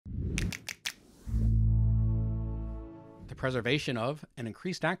preservation of and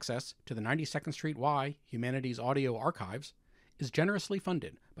increased access to the 92nd Street Y Humanities Audio Archives is generously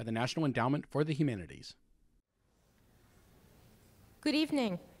funded by the National Endowment for the Humanities. Good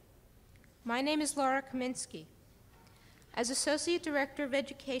evening. My name is Laura Kaminsky. As Associate Director of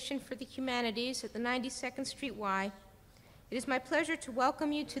Education for the Humanities at the 92nd Street Y, it is my pleasure to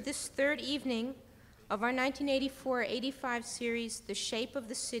welcome you to this third evening of our 1984-85 series, The Shape of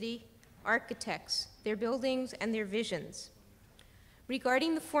the City, Architects, Their Buildings, and Their Visions.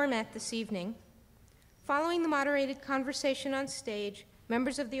 Regarding the format this evening, following the moderated conversation on stage,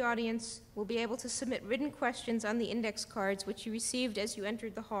 members of the audience will be able to submit written questions on the index cards which you received as you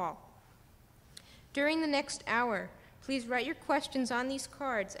entered the hall. During the next hour, please write your questions on these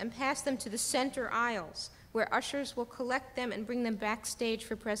cards and pass them to the center aisles, where ushers will collect them and bring them backstage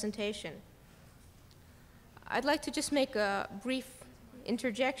for presentation. I'd like to just make a brief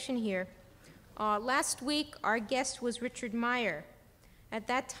interjection here. Last week, our guest was Richard Meyer. At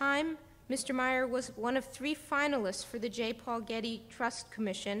that time, Mr. Meyer was one of 3 finalists for the J. Paul Getty Trust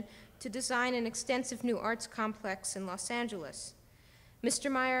Commission to design an extensive new arts complex in Los Angeles. Mr.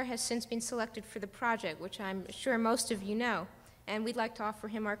 Meyer has since been selected for the project, which I'm sure most of you know, and we'd like to offer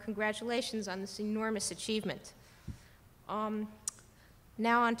him our congratulations on this enormous achievement.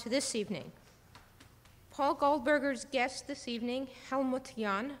 Now on to this evening. Paul Goldberger's guest this evening, Helmut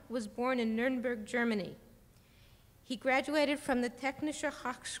Jahn, was born in Nuremberg, Germany. He graduated from the Technische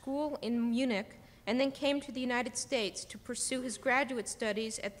Hochschule in Munich and then came to the United States to pursue his graduate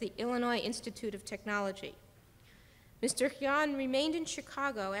studies at the Illinois Institute of Technology. Mr. Jahn remained in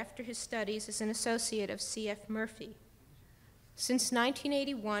Chicago after his studies as an associate of C.F. Murphy. Since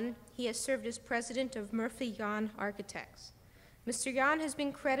 1981, he has served as president of Murphy Jahn Architects. Mr. Jahn has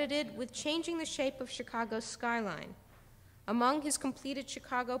been credited with changing the shape of Chicago's skyline. Among his completed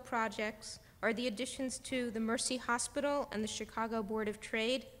Chicago projects are the additions to the Mercy Hospital and the Chicago Board of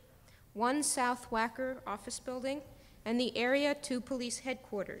Trade, 1 South Wacker office building, and the Area 2 Police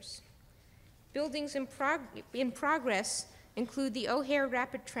Headquarters. Buildings in progress include the O'Hare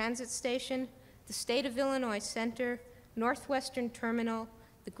Rapid Transit Station, the State of Illinois Center, Northwestern Terminal,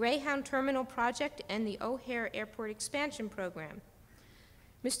 the Greyhound Terminal Project, and the O'Hare Airport Expansion Program.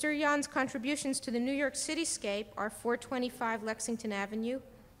 Mr. Jahn's contributions to the New York cityscape are 425 Lexington Avenue,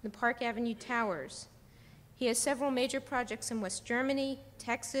 the Park Avenue Towers. He has several major projects in West Germany,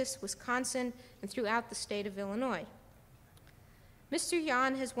 Texas, Wisconsin, and throughout the state of Illinois. Mr.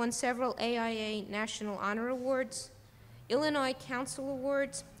 Jahn has won several AIA National Honor Awards, Illinois Council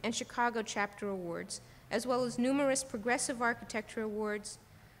Awards, and Chicago Chapter Awards, as well as numerous Progressive Architecture Awards,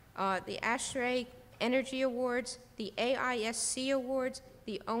 the ASHRAE Energy Awards, the AISC Awards,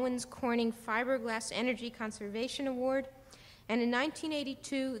 the Owens Corning Fiberglass Energy Conservation Award, and in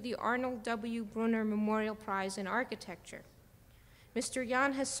 1982, the Arnold W. Brunner Memorial Prize in Architecture. Mr.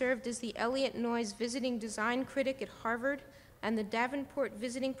 Jahn has served as the Elliott Noyes Visiting Design Critic at Harvard and the Davenport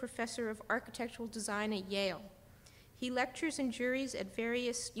Visiting Professor of Architectural Design at Yale. He lectures and juries at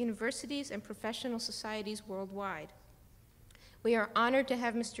various universities and professional societies worldwide. We are honored to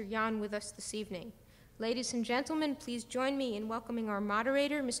have Mr. Jahn with us this evening. Ladies and gentlemen, please join me in welcoming our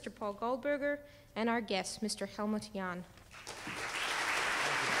moderator, Mr. Paul Goldberger, and our guest, Mr. Helmut Jahn.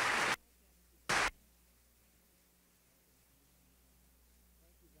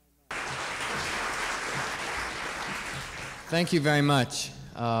 Thank you very much.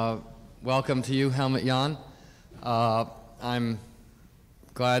 Welcome to you, Helmut Jahn. I'm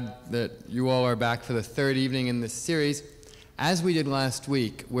glad that you all are back for the third evening in this series. As we did last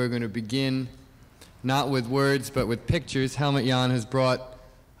week, we're going to begin not with words but with pictures. Helmut Jahn has brought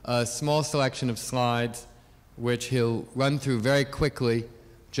a small selection of slides which he'll run through very quickly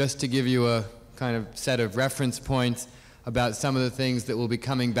just to give you a kind of set of reference points about some of the things that we'll be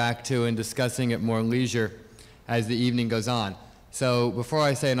coming back to and discussing at more leisure as the evening goes on. So before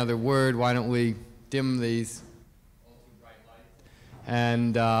I say another word, why don't we dim these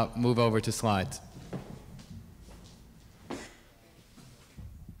and move over to slides.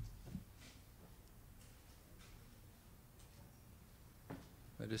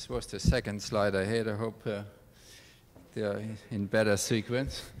 This was the second slide I had. I hope they are in better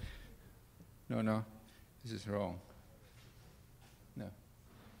sequence. No, this is wrong. No.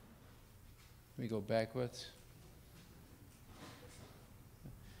 We go backwards.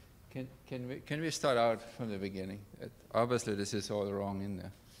 Can we start out from the beginning? Obviously, this is all wrong in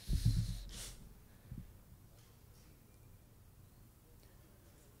there.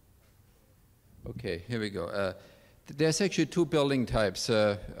 Okay, here we go. There's actually 2 building types.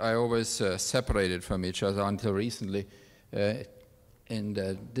 I always separated from each other until recently.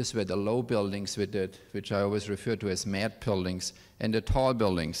 these were the low buildings we did, which I always refer to as mad buildings, and the tall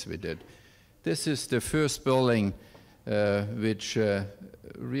buildings we did. This is the first building which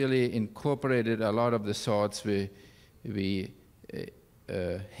really incorporated a lot of the thoughts we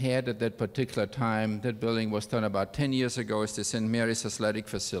had at that particular time. That building was done about 10 years ago. It's the St. Mary's Athletic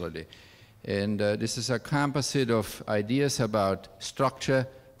Facility. And this is a composite of ideas about structure,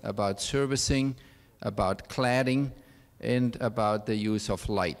 about servicing, about cladding, and about the use of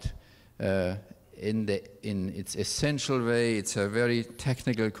light. In its essential way, it's a very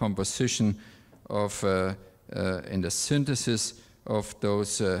technical composition of, in the synthesis of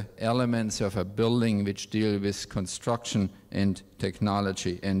those elements of a building which deal with construction and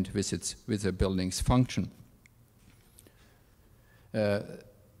technology and with the building's function.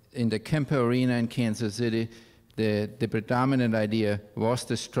 In the Kemper Arena in Kansas City, the predominant idea was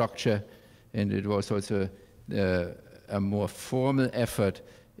the structure, and it was also a more formal effort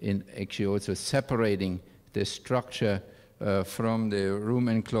in actually also separating the structure from the room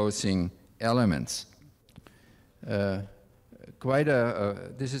enclosing elements. This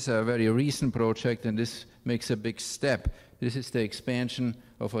is a very recent project, and this makes a big step. This is the expansion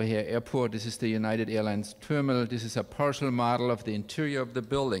of O'Hare Airport. This is the United Airlines terminal. This is a partial model of the interior of the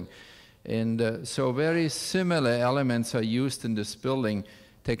building. And so very similar elements are used in this building.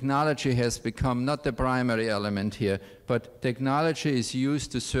 Technology has become not the primary element here, but technology is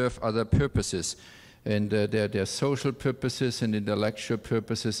used to serve other purposes. And there are social purposes and intellectual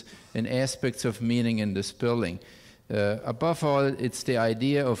purposes and aspects of meaning in this building. Above all, it's the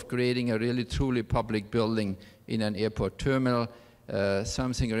idea of creating a really truly public building in an airport terminal,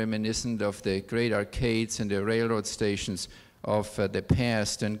 something reminiscent of the great arcades and the railroad stations of the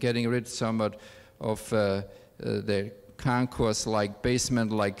past, and getting rid somewhat of the concourse-like,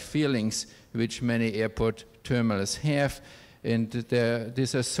 basement-like feelings which many airport terminals have. And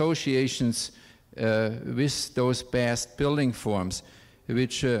these associations with those past building forms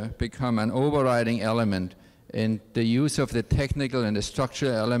which become an overriding element, and the use of the technical and the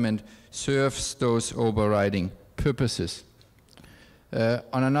structural element serves those overriding purposes.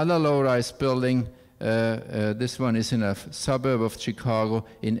 On another low-rise building, this one is in a suburb of Chicago,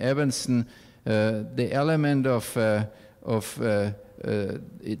 in Evanston, the element of the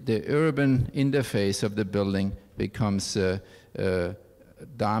urban interface of the building becomes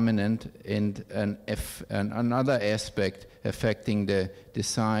dominant, and another aspect affecting the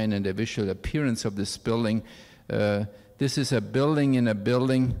design and the visual appearance of this building. This is a building in a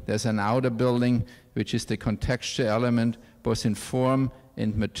building. There's an outer building, which is the contextual element, both in form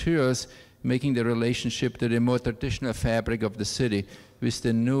and materials, making the relationship to the more traditional fabric of the city with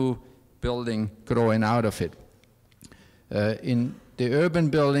the new building growing out of it. In the urban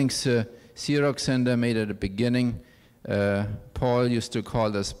buildings, Xerox Center made at the beginning. Paul used to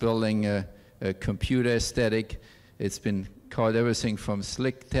call this building a computer aesthetic. It's been called everything from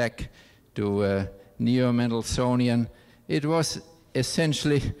slick tech to neo-Mendelssohnian. It was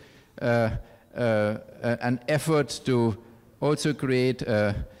essentially an effort to also create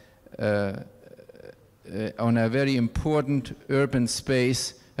on a very important urban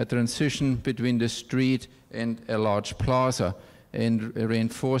space a transition between the street and a large plaza, and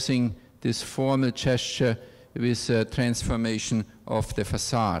reinforcing this formal gesture with transformation of the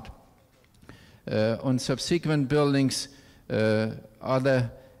facade. On subsequent buildings,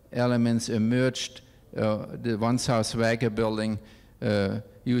 other elements emerged. The One South Wacker building,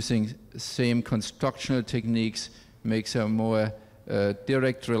 using same constructional techniques, makes a more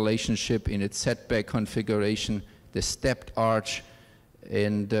direct relationship in its setback configuration, the stepped arch,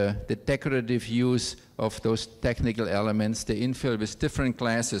 and the decorative use of those technical elements, the infill with different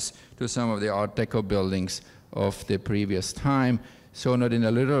classes to some of the Art Deco buildings of the previous time, so not in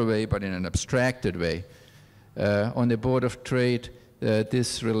a literal way, but in an abstracted way. On the Board of Trade,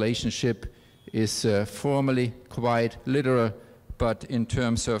 this relationship is formally quite literal, but in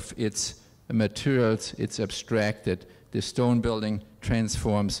terms of its materials, it's abstracted. The stone building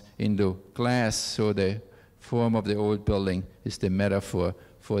transforms into glass, so the form of the old building is the metaphor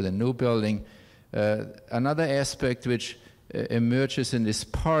for the new building. Another aspect which emerges in this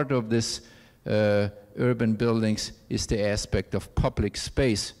part of this urban buildings is the aspect of public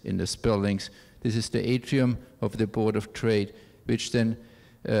space in these buildings. This is the atrium of the Board of Trade, which then,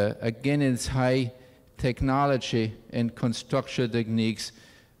 again in its high technology and construction techniques,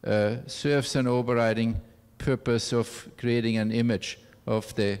 serves an overriding purpose of creating an image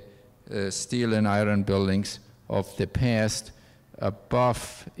of the steel and iron buildings of the past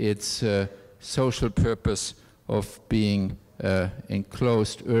above its social purpose of being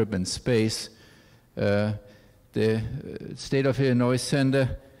enclosed urban space. the State of Illinois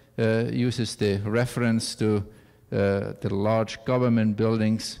Center uses the reference to the large government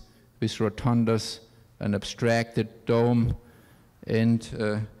buildings with rotundas, an abstracted dome,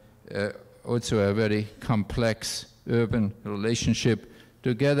 and also a very complex urban relationship,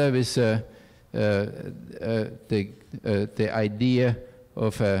 together with the idea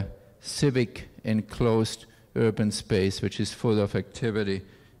of a civic enclosed urban space which is full of activity,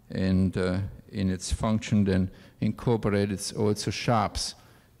 and in its function then incorporated also shops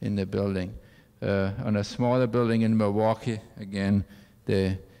in the building. On a smaller building in Milwaukee, again,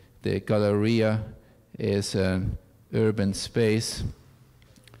 the Galleria is an urban space.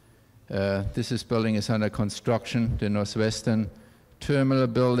 This building is under construction, the Northwestern Terminal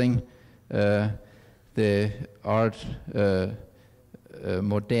building. The art,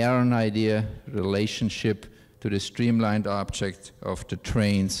 modern idea, relationship to the streamlined object of the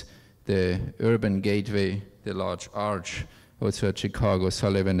trains, the urban gateway, the large arch, also a Chicago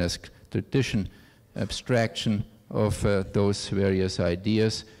Sullivan-esque tradition, abstraction of those various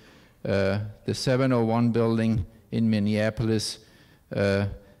ideas. The 701 building in Minneapolis, a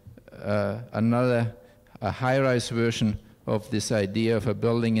high-rise version of this idea of a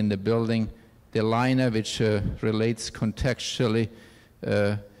building in the building, the liner which relates contextually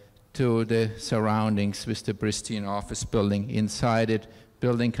to the surroundings with the pristine office building inside it,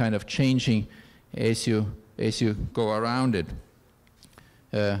 building kind of changing as you go around it.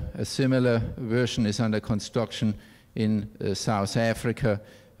 A similar version is under construction in South Africa,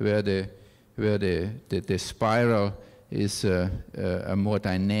 where the spiral is a more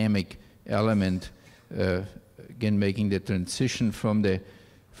dynamic element, again making the transition from the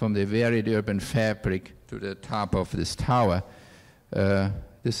varied urban fabric to the top of this tower.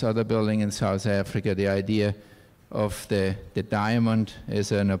 This other building in South Africa, the idea of the diamond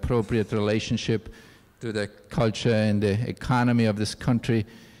as an appropriate relationship to the culture and the economy of this country,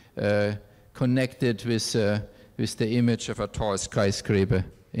 connected with the image of a tall skyscraper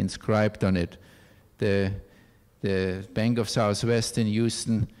inscribed on it. The Bank of Southwest in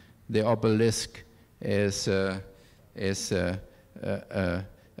Houston, the obelisk as a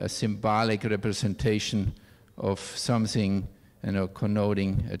symbolic representation of something,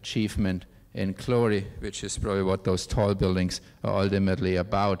 connoting achievement and glory, which is probably what those tall buildings are ultimately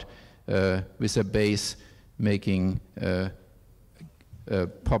about, with a base making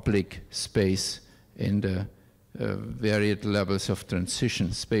public space and varied levels of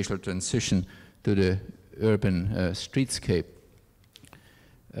transition, spatial transition to the urban streetscape.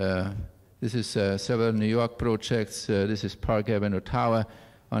 This is several New York projects. This is Park Avenue Tower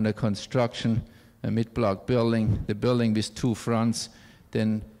under construction, a mid-block building, the building with two fronts,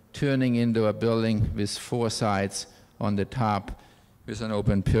 then turning into a building with four sides on the top with an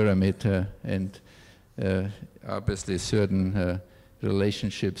open pyramid and obviously certain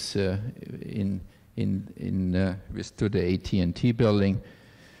relationships to the AT&T building.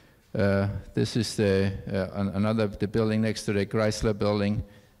 This is the building next to the Chrysler building.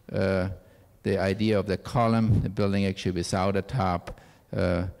 The idea of the column, the building actually without a top,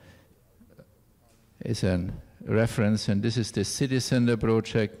 is a reference, and this is the City Center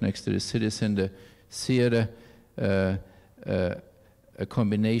project next to the City Center Theater, a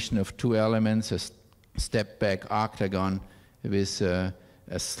combination of two elements, a step-back octagon with a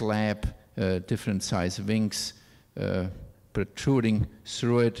slab, different size wings protruding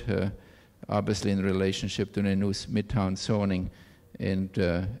through it, obviously in relationship to the new Midtown zoning, and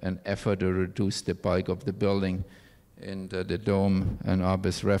an effort to reduce the bulk of the building, and the dome, an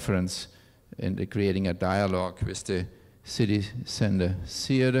obvious reference, and creating a dialogue with the City Center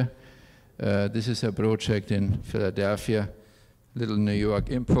Theater. This is a project in Philadelphia, little New York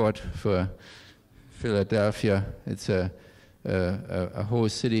import for Philadelphia. It's a whole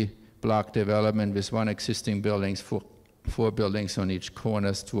city block development with one existing building, four buildings on each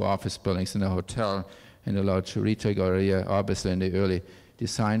corner, two office buildings and a hotel, and a large retail area, obviously in the early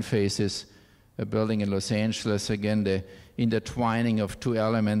design phases. A building in Los Angeles, again, the intertwining of two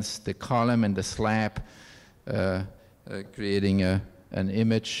elements, the column and the slab, creating an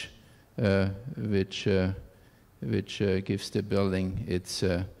image which gives the building its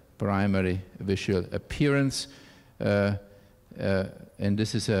primary visual appearance. And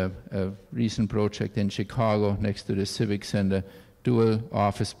this is a recent project in Chicago next to the Civic Center, dual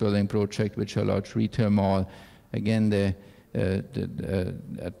office building project, which is a large retail mall. Again,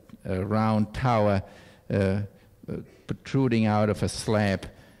 a round tower protruding out of a slab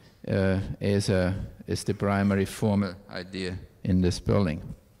is the primary formal idea in this building.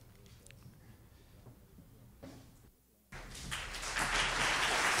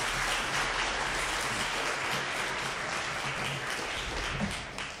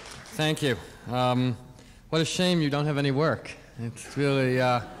 Thank you. What a shame you don't have any work. It's really...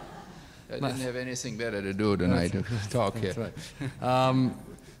 I didn't have anything better to do tonight to talk here. Right.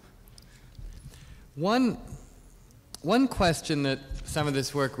 One question that some of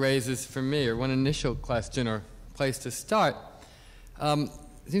this work raises for me, or one initial question or place to start,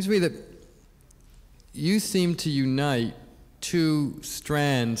 seems to be that you seem to unite two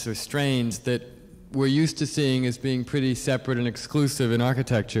strands or strains that we're used to seeing as being pretty separate and exclusive in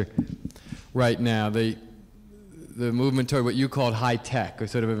architecture right now. The movement toward what you called high tech, or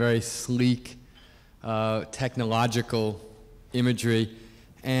sort of a very sleek technological imagery,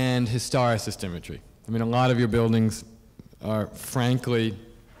 and historicist imagery. I mean, a lot of your buildings are frankly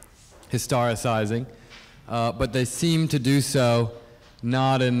historicizing, but they seem to do so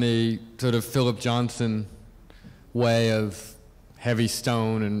not in the sort of Philip Johnson way of heavy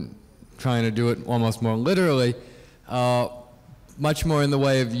stone and trying to do it almost more literally, much more in the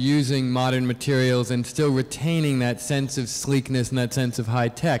way of using modern materials and still retaining that sense of sleekness and that sense of high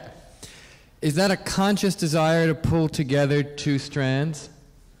tech. Is that a conscious desire to pull together two strands?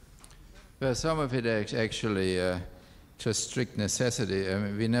 Well, some of it actually just strict necessity. I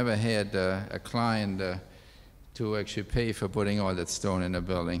mean, we never had a client to actually pay for putting all that stone in a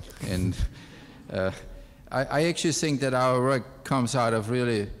building. And I actually think that our work comes out of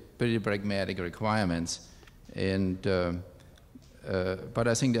really pretty pragmatic requirements. And but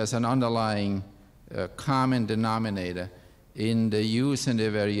I think there's an underlying common denominator in the use and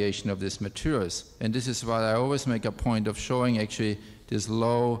the variation of these materials. And this is why I always make a point of showing actually these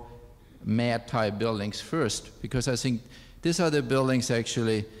low mat type buildings first, because I think these are the buildings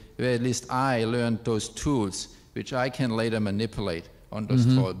actually where at least I learned those tools which I can later manipulate on those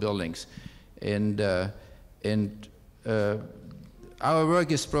tall buildings. And our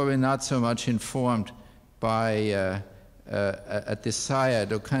work is probably not so much informed by a desire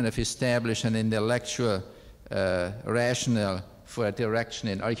to kind of establish an intellectual rationale for a direction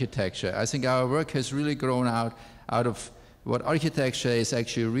in architecture. I think our work has really grown out of what architecture is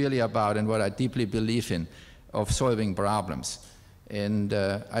actually really about and what I deeply believe in, of solving problems. And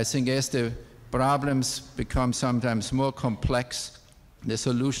I think as the problems become sometimes more complex, the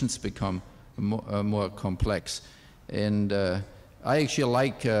solutions become more complex. And I actually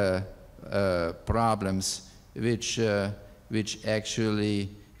like problems which actually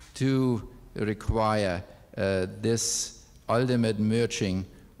do require this ultimate merging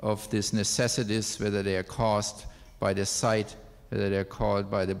of these necessities, whether they are caused by the site, whether they're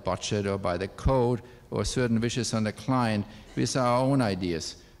called by the budget or by the code or certain wishes on the client, with our own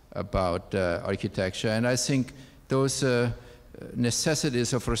ideas about architecture. And I think those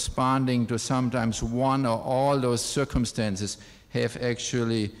necessities of responding to sometimes one or all those circumstances have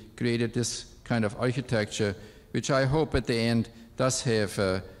actually created this kind of architecture, which I hope at the end does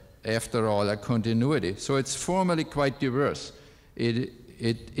have, after all, a continuity. So it's formally quite diverse. It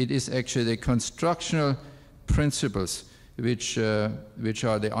is actually the constructional principles which are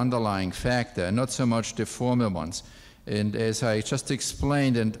the underlying factor, not so much the formal ones. And as I just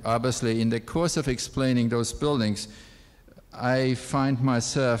explained, and obviously in the course of explaining those buildings, I find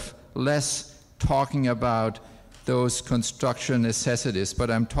myself less talking about those construction necessities, but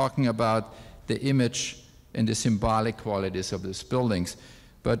I'm talking about the image and the symbolic qualities of these buildings.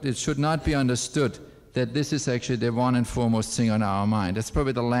 But it should not be understood that this is actually the one and foremost thing on our mind. That's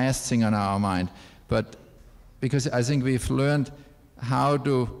probably the last thing on our mind. But because I think we've learned how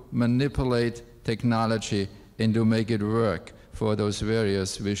to manipulate technology and to make it work for those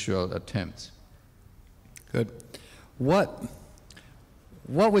various visual attempts. Good. What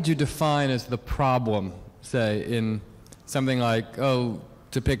would you define as the problem, say, in something like,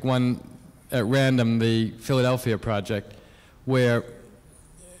 to pick one at random, the Philadelphia project, where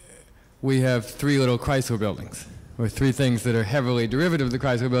we have three little Chrysler buildings, or three things that are heavily derivative of the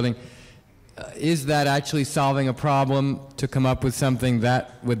Chrysler building? Is that actually solving a problem to come up with something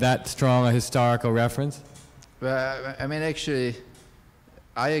with that strong a historical reference? Well, I mean, actually,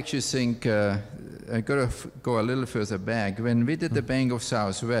 I actually think I've got to go a little further back. When we did the Bank of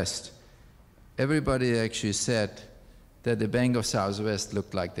Southwest, everybody actually said that the Bank of Southwest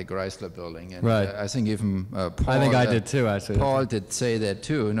looked like the Chrysler building. And right. I think even Paul... I think I did too, actually. Paul did say that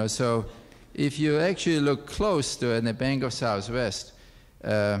too. You know, so if you actually look close to it in the Bank of Southwest,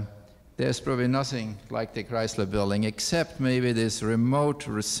 there's probably nothing like the Chrysler building, except maybe this remote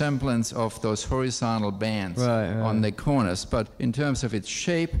resemblance of those horizontal bands on the corners. But in terms of its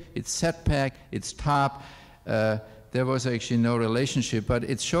shape, its setback, its top, there was actually no relationship. But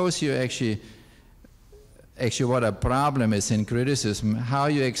it shows you actually what a problem is in criticism, how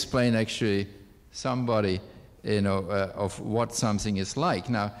you explain actually somebody, of what something is like.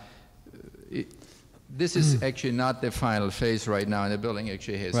 Now, this is actually not the final phase right now, and the building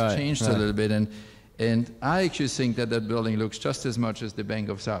actually has changed a little bit. And I actually think that that building looks just as much as the Bank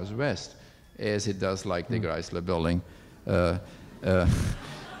of Southwest as it does like the Chrysler building.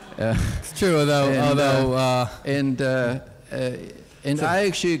 It's true, and I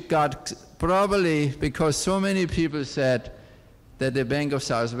actually got, probably because so many people said that the Bank of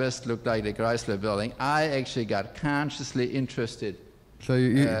Southwest looked like the Chrysler building, I actually got consciously interested. So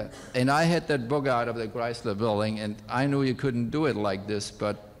and I had that book out of the Chrysler building, and I knew you couldn't do it like this,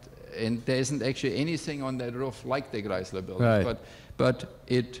 and there isn't actually anything on that roof like the Chrysler building, but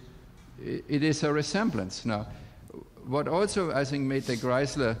it is a resemblance. Now, what also I think made the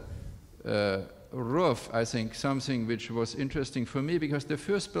Chrysler roof, I think, something which was interesting for me, because the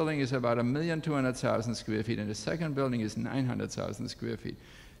first building is about 1,200,000 square feet, and the second building is 900,000 square feet.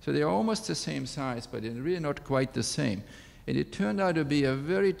 So they're almost the same size, but they're really not quite the same. And it turned out to be a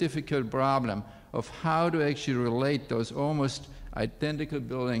very difficult problem of how to actually relate those almost identical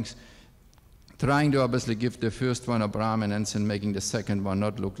buildings, trying to obviously give the first one a prominence and making the second one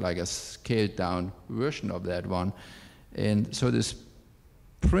not look like a scaled down version of that one. And so this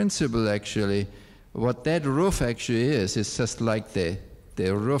principle actually, what that roof actually is just like the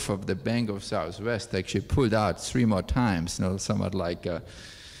roof of the Bank of Southwest actually pulled out 3 more times, you know, somewhat like out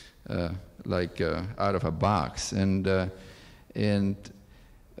of a box.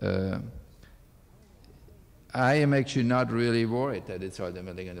 I am actually not really worried that it's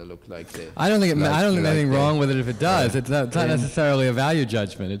ultimately going to look like the. I don't think anything wrong with it if it does. It's not necessarily a value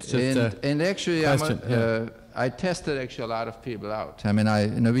judgment. It's just and actually, I tested actually a lot of people out. I mean,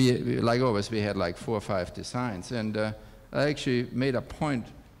 we like always, we had like 4 or 5 designs, and I actually made a point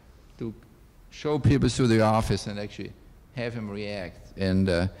to show people through the office and actually have him react,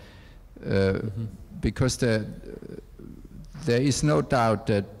 and because there is no doubt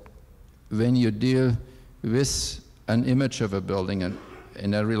that when you deal with an image of a building and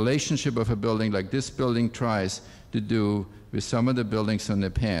a relationship of a building like this building tries to do with some of the buildings in the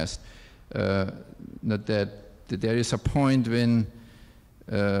past, that there is a point when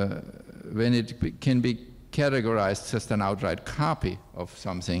it can be categorized as an outright copy of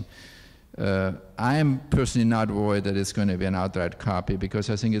something. I am personally not worried that it's going to be an outright copy, because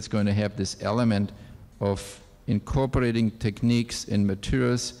I think it's going to have this element of incorporating techniques and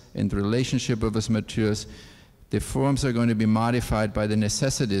materials and relationship of those materials. The forms are going to be modified by the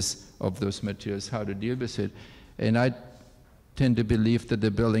necessities of those materials, how to deal with it. And I tend to believe that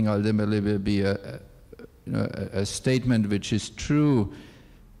the building ultimately will be a statement which is true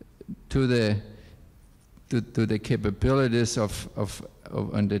to the capabilities of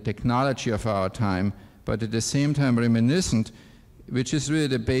and the technology of our time, but at the same time reminiscent, which is really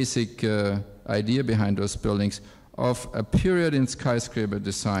the basic idea behind those buildings, of a period in skyscraper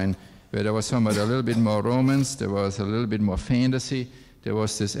design where there was somewhat a little bit more romance, there was a little bit more fantasy, there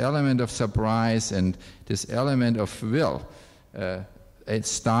was this element of surprise and this element of will,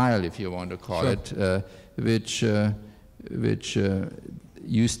 style, if you want to call it, which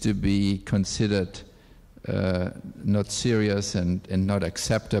used to be considered not serious and not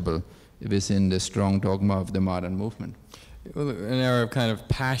acceptable within the strong dogma of the modern movement. Well, an era of kind of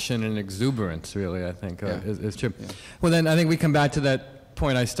passion and exuberance, really, I think, is true. Yeah. Well, then I think we come back to that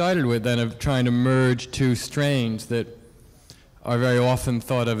point I started with, then, of trying to merge 2 strains that are very often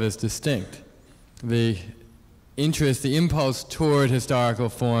thought of as distinct. The interest, the impulse toward historical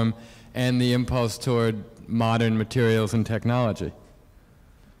form, and the impulse toward modern materials and technology.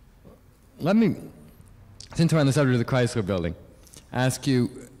 Let me, since we're on the subject of the Chrysler building, ask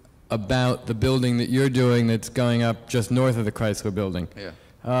you about the building that you're doing that's going up just north of the Chrysler building. Yeah.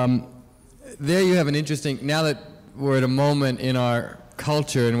 There you have an interesting, now that we're at a moment in our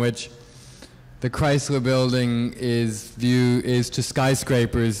culture in which the Chrysler building is to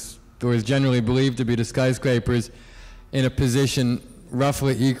skyscrapers, or is generally believed to be to skyscrapers, in a position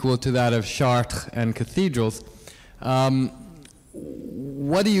roughly equal to that of Chartres and cathedrals.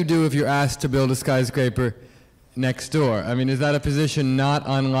 What do you do if you're asked to build a skyscraper next door? I mean, is that a position not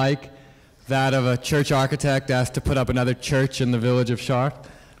unlike that of a church architect asked to put up another church in the village of Chartres?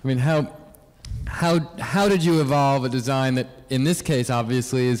 I mean, how did you evolve a design that, in this case,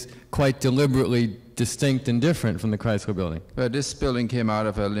 obviously, is quite deliberately distinct and different from the Chrysler building? Well, this building came out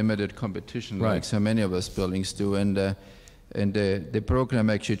of a limited competition, like so many of us buildings do, and the program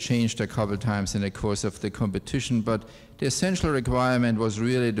actually changed a couple times in the course of the competition, but the essential requirement was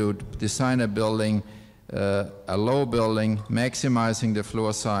really to design a building, a low building, maximizing the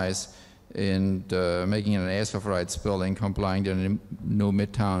floor size, and making it an as of rights building, complying to the new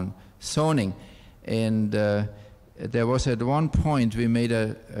Midtown zoning. And there was at one point we made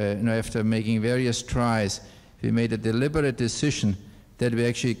after making various tries, we made a deliberate decision that we're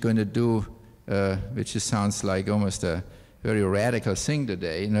actually going to do, which sounds like almost a very radical thing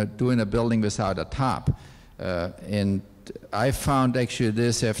today, doing a building without a top. And I found actually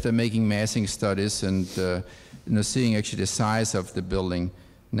this after making massing studies and seeing actually the size of the building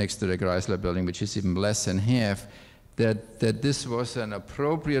next to the Chrysler building, which is even less than half, that this was an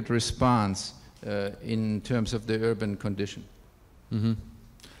appropriate response in terms of the urban condition. Mm-hmm.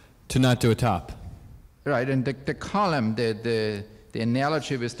 To not do a top. Right, and the column, the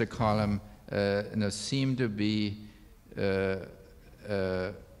analogy with the column seemed to be a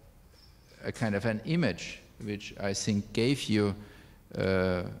kind of an image which I think gave you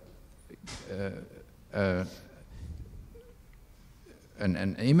an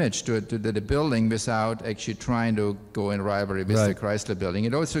image to the building without actually trying to go in rivalry with the Chrysler building.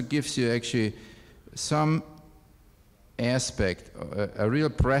 It also gives you actually some aspect, a real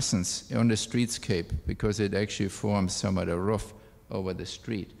presence on the streetscape, because it actually forms some of the roof over the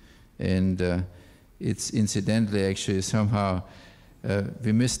street. And it's incidentally actually somehow,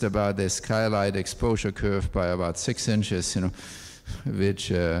 we missed about the skylight exposure curve by about 6 inches,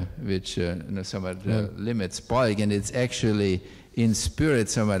 which somewhat limits bulk, and it's actually in spirit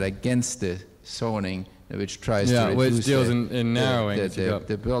somewhat against the zoning, which tries to reduce which deals in narrowing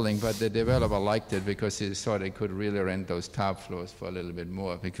the building, but the developer liked it because he thought he could really rent those top floors for a little bit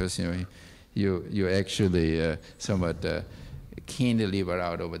more, because you actually somewhat cantilever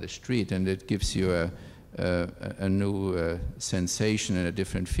out over the street, and it gives you a new sensation and a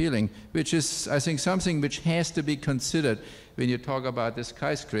different feeling, which is, I think, something which has to be considered when you talk about the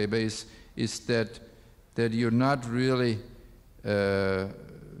skyscraper, is that you're not really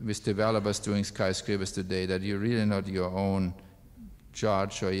with developers doing skyscrapers today, that you're really not your own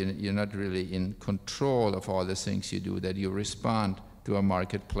judge, or you're not really in control of all the things you do, that you respond to a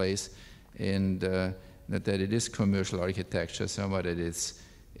marketplace, and that it is commercial architecture, somewhat at its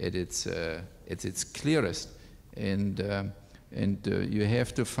clearest, and you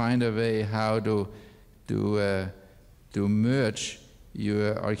have to find a way how to merge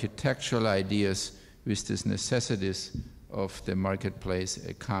your architectural ideas with these necessities of the marketplace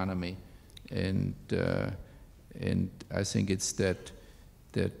economy, and I think it's that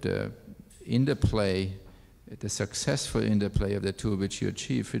interplay, the successful interplay of the two which you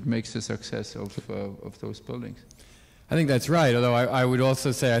achieve, it makes the success of those buildings. I think that's right, although I would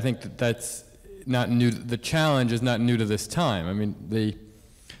also say I think that's not new. The challenge is not new to this time. I mean,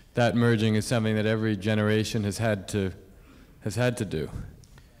 that merging is something that every generation has had to do.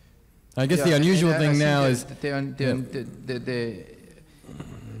 I guess the unusual thing now is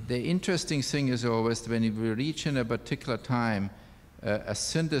the interesting thing is always when we reach in a particular time a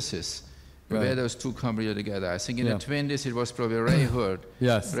synthesis where those two come really together. I think in the 20s it was probably Ray Hood.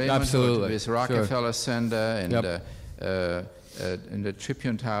 Yes, Raymond absolutely. Hood with Rockefeller Center and in the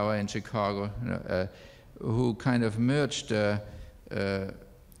Tribune Tower in Chicago, who kind of merged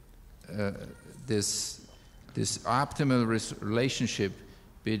this optimal relationship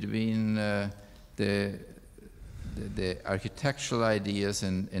between the architectural ideas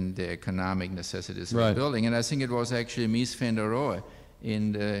and the economic necessities of the building. And I think it was actually Mies van der Rohe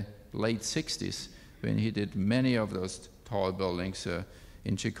in the late 60s when he did many of those tall buildings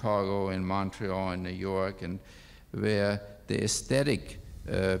in Chicago, in Montreal, in New York, and where the aesthetic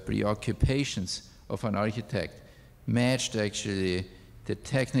preoccupations of an architect matched actually the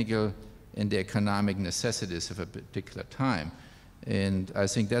technical and the economic necessities of a particular time. And I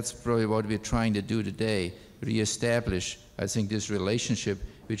think that's probably what we're trying to do today, reestablish, I think, this relationship,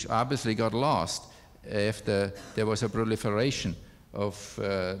 which obviously got lost after there was a proliferation of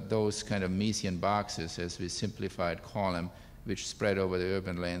those kind of Miesian boxes, as we simplified call them, which spread over the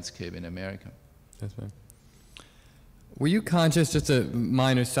urban landscape in America. That's right. Were you conscious, just a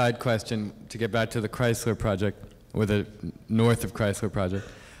minor side question to get back to the Chrysler project, or the north of Chrysler project,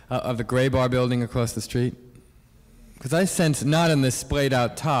 of the Gray Bar building across the street? Because I sense, not in the splayed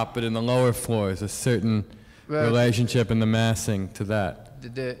out top, but in the lower floors, a certain relationship in the massing to that.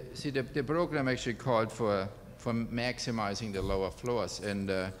 The program actually called for maximizing the lower floors,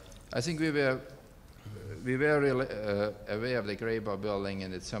 and I think we were aware of the Gray Bar building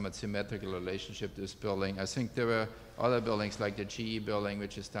and its somewhat symmetrical relationship to this building. I think there were other buildings like the GE building,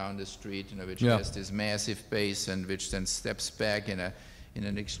 which is down the street, which has this massive base and which then steps back in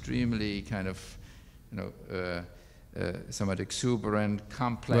an extremely kind of, somewhat exuberant,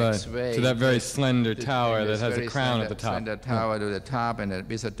 complex way. So that very slender tower that has a crown at the top. Slender tower to the top, and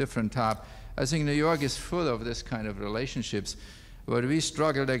with a different top. I think New York is full of this kind of relationships. What we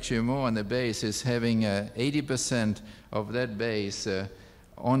struggled actually more on the base is having 80% of that base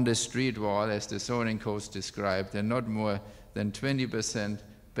on the street wall, as the zoning codes described, and not more than 20%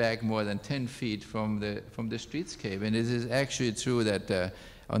 back more than 10 feet from the streetscape. And it is actually true that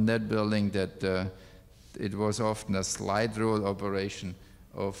on that building that it was often a slide rule operation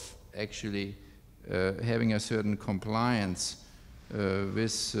of actually having a certain compliance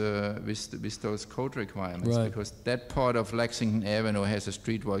with those code requirements, right. Because that part of Lexington Avenue has a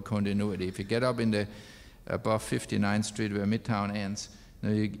street wall continuity. If you get up in the above 59th Street where Midtown ends,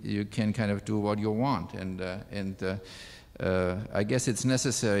 you can kind of do what you want, and I guess it's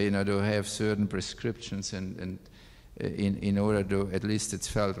necessary, to have certain prescriptions and in order to, at least it's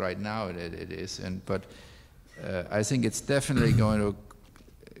felt right now that it is, but I think it's definitely going to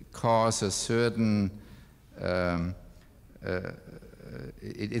cause a certain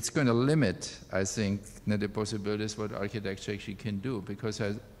it's going to limit, I think, the possibilities what architecture actually can do, because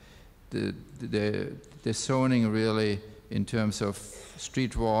the zoning really, in terms of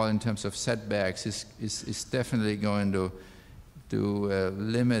street wall, in terms of setbacks, is definitely going to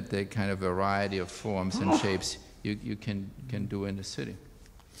limit the kind of variety of forms and shapes you can do in the city.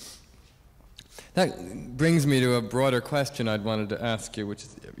 That brings me to a broader question I'd wanted to ask you, which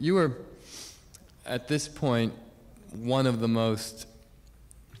is, you were, at this point, one of the most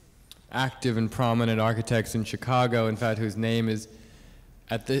active and prominent architects in Chicago, in fact, whose name is,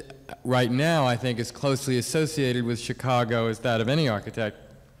 right now, I think, as closely associated with Chicago as that of any architect.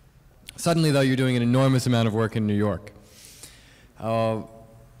 Suddenly, though, you're doing an enormous amount of work in New York.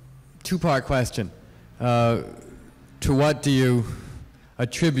 Two-part question. To what do you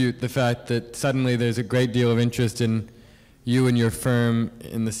attribute the fact that suddenly there's a great deal of interest in you and your firm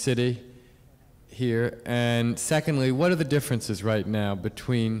in the city here? And secondly, what are the differences right now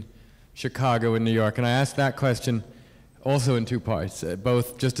between Chicago and New York? And I ask that question also in two parts,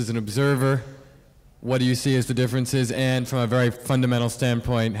 both just as an observer, what do you see as the differences, and from a very fundamental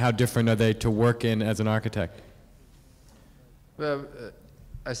standpoint, how different are they to work in as an architect? Well,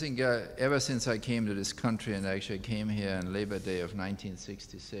 I think ever since I came to this country, and I actually came here on Labor Day of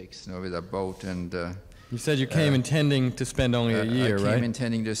 1966, with a boat, and you said you came intending to spend only a year, right? I came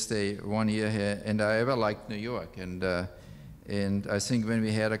intending to stay 1 year here, and I ever liked New York, and I think when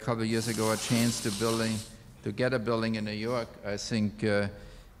we had a couple of years ago a chance to get a building in New York, I think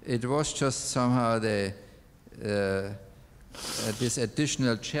it was just somehow this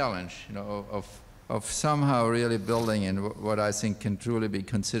additional challenge, of somehow really building in what I think can truly be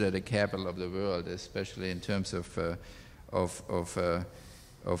considered a capital of the world, especially in terms of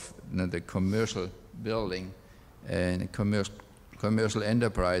the commercial building and commercial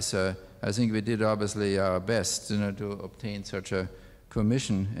enterprise. I think we did obviously our best, to obtain such a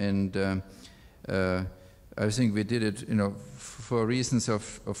commission, and I think we did it, for reasons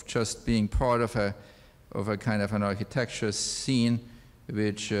of just being part of a kind of an architecture scene,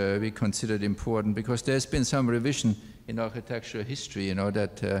 which we considered important, because there's been some revision in architectural history,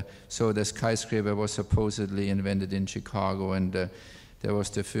 that so the skyscraper was supposedly invented in Chicago, and there was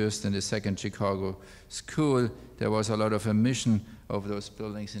the first and the second Chicago school. There was a lot of omission of those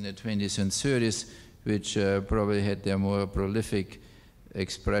buildings in the 20s and 30s, which probably had their more prolific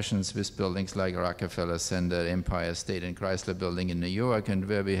expressions with buildings like Rockefeller Center, Empire State and Chrysler Building in New York, and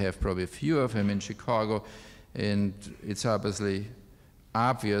where we have probably few of them in Chicago. And it's obviously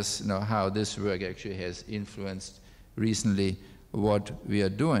obvious how this work actually has influenced recently what we are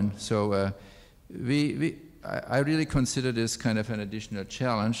doing. So I really consider this kind of an additional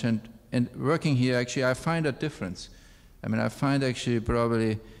challenge, and working here, actually, I find a difference. I find actually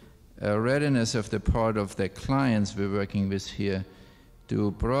probably a readiness of the part of the clients we're working with here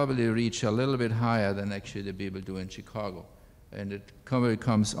to probably reach a little bit higher than actually the people do in Chicago. And it probably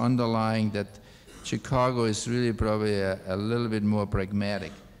comes underlying that Chicago is really probably a little bit more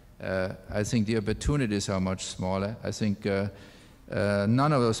pragmatic. I think the opportunities are much smaller. I think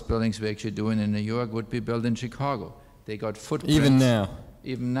none of those buildings we're actually doing in New York would be built in Chicago. They got footprints. Even now?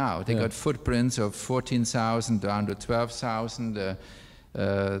 Even now. They got footprints of 14,000 down to 12,000.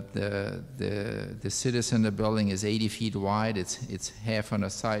 The city center building is 80 feet wide. It's half on a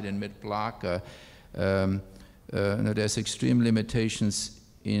side in mid-block. There's extreme limitations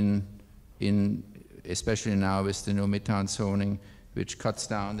in especially now with the new Midtown zoning, which cuts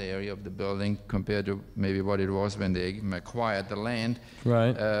down the area of the building compared to maybe what it was when they acquired the land.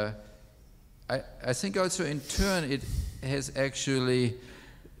 Right. I think also in turn it has actually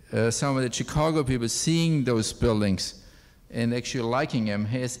some of the Chicago people seeing those buildings and actually liking them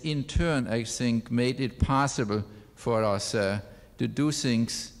has in turn, I think, made it possible for us to do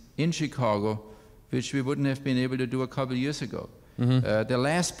things in Chicago which we wouldn't have been able to do a couple of years ago. The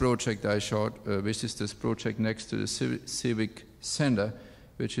last project I showed, which is this project next to the Civic Center,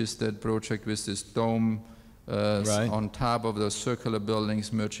 which is that project with this dome on top of those circular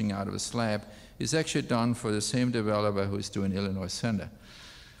buildings merging out of a slab, is actually done for the same developer who is doing Illinois Center.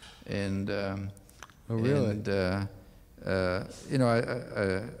 And oh, really? And, you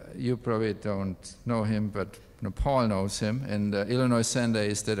know, you probably don't know him, but you know, Paul knows him. And Illinois Center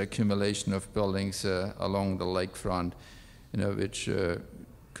is that accumulation of buildings along the lakefront, you know, which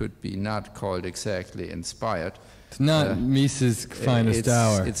could be not called exactly inspired. It's not Mises' finest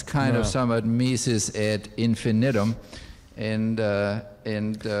hour. It's kind of somewhat Mises ad infinitum, and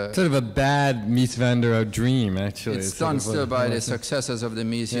sort of a bad Mies van der Rohe dream, actually. It's done still by the successors of the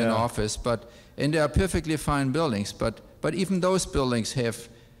Misesian office, and they are perfectly fine buildings. But even those buildings have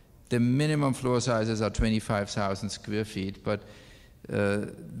the minimum floor sizes are 25,000 square feet, but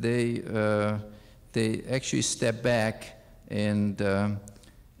they actually step back and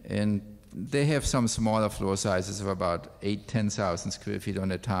they have some smaller floor sizes of about 10,000 square feet on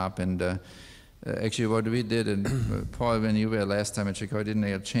the top. And actually what we did, and Paul, when you were last time in Chicago, didn't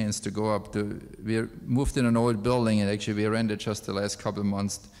have a chance to go up. We moved in an old building, and actually we rented just the last couple of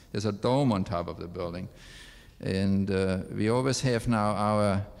months. There's a dome on top of the building. And we always have now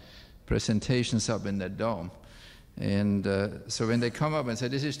our presentations up in that dome. And so when they come up and say,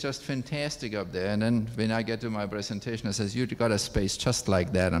 this is just fantastic up there, and then when I get to my presentation, I says, you've got a space just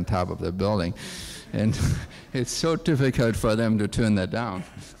like that on top of the building. And it's so difficult for them to turn that down.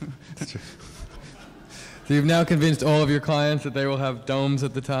 So you've now convinced all of your clients that they will have domes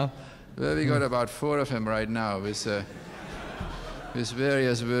at the top? Well, we got about 4 of them right now with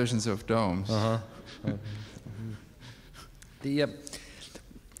various versions of domes.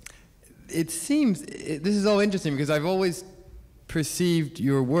 It seems, this is all interesting because I've always perceived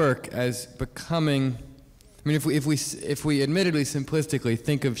your work as becoming, I mean, if we admittedly simplistically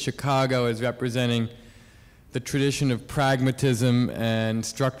think of Chicago as representing the tradition of pragmatism and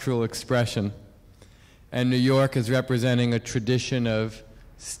structural expression, and New York as representing a tradition of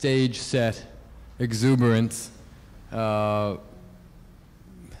stage set exuberance,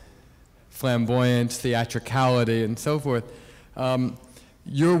 flamboyance, theatricality, and so forth.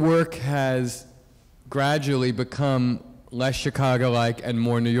 Your work has gradually become less Chicago-like and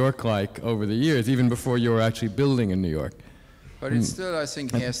more New York-like over the years, even before you were actually building in New York. But it still, I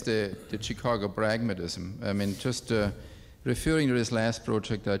think, has the Chicago pragmatism. I mean, just referring to this last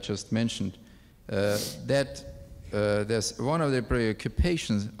project I just mentioned, there's one of the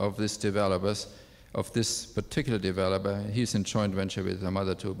preoccupations of these developers, of this particular developer. He's in joint venture with some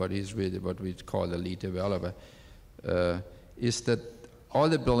other two, but he's really what we call the lead developer, is that all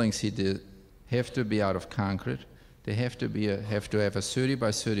the buildings he did have to be out of concrete. They have to have a 30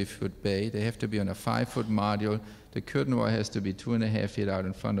 by 30 foot bay. They have to be on a 5-foot module. The curtain wall has to be 2.5 feet out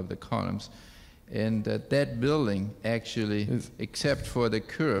in front of the columns. And that building actually, except for the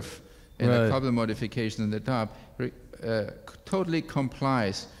curve and a couple of modifications on the top, totally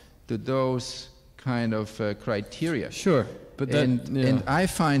complies to those kind of criteria. Sure, but and I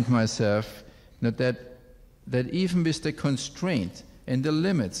find myself that even with the constraint and the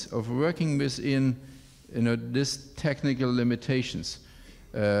limits of working within, these technical limitations,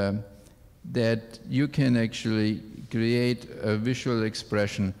 that you can actually create a visual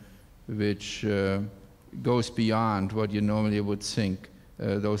expression which goes beyond what you normally would think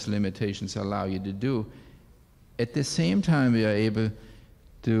those limitations allow you to do. At the same time, we are able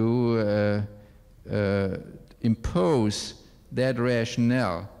to impose that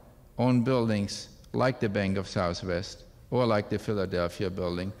rationale on buildings like the Bank of Southwest or like the Philadelphia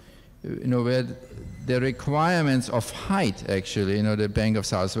building, where the requirements of height, actually, the Bank of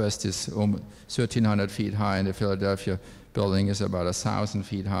Southwest is 1,300 feet high, and the Philadelphia building is about 1,000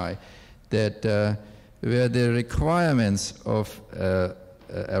 feet high, that where the requirements of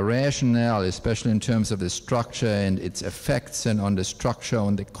a rationale, especially in terms of the structure and its effects and on the structure,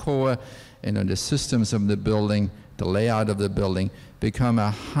 on the core, and on the systems of the building, the layout of the building, become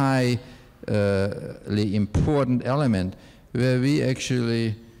a highly important element where we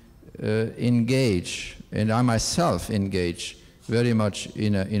actually engage, and I myself engage very much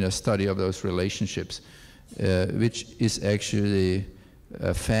in a study of those relationships, which is actually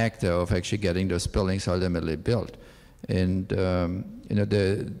a factor of actually getting those buildings ultimately built. And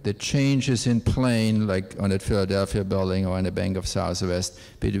the changes in plane, like on the Philadelphia building or in the Bank of Southwest,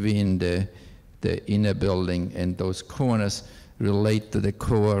 between the inner building and those corners relate to the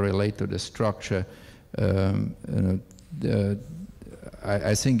core, relate to the structure.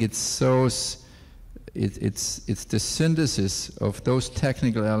 I think it's the synthesis of those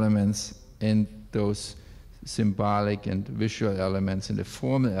technical elements and those symbolic and visual elements and the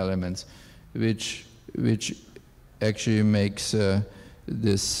formal elements, which actually makes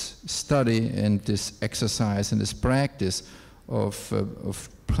this study and this exercise and this practice of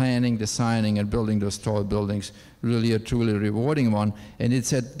planning, designing, and building those tall buildings really a truly rewarding one. And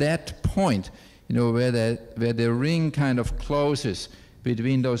it's at that point, you know, where the ring kind of closes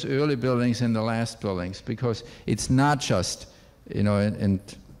between those early buildings and the last buildings, because it's not just, you know, and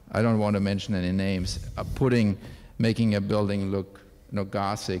I don't want to mention any names, making a building look, you know,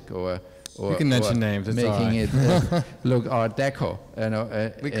 Gothic or you can mention names, it's making it look Art Deco. You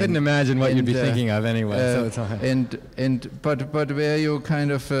know, we couldn't imagine what you'd be thinking of anyway, so it's all right. But where you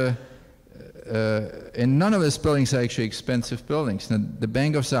kind of, and none of these buildings are actually expensive buildings. Now, the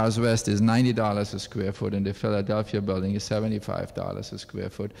Bank of Southwest is $90 a square foot, and the Philadelphia building is $75 a square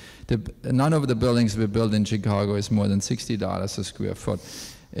foot. None of the buildings we built in Chicago is more than $60 a square foot.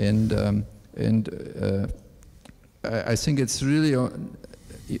 And I think it's really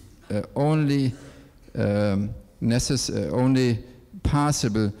only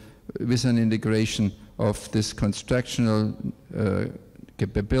possible with an integration of this constructional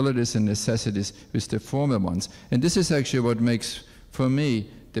capabilities and necessities with the former ones. And this is actually what makes, for me,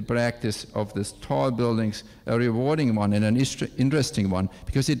 the practice of these tall buildings a rewarding one and an interesting one,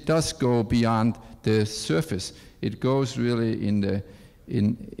 because it does go beyond the surface. It goes really in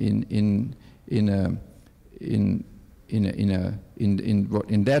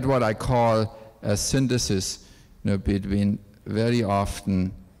that what I call a synthesis, you know, between very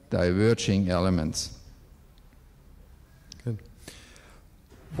often diverging elements. Good.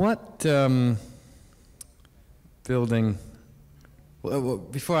 What building? Well,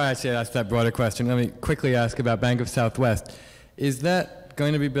 before I actually ask that broader question, let me quickly ask about Bank of Southwest. Is that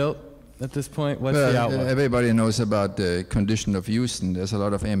going to be built at this point? What's the outlook? Everybody knows about the condition of Houston. There's a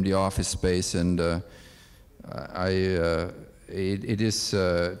lot of empty office space, and it is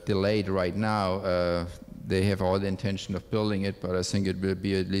delayed right now. They have all the intention of building it, but I think it will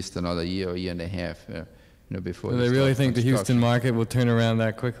be at least another year or year and a half, you know, before. Do they really think the Houston market will turn around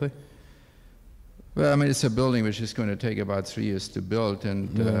that quickly? Well, I mean, it's a building which is going to take about 3 years to build,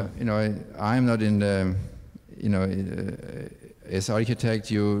 and you know, I'm not in the, you know, as architect,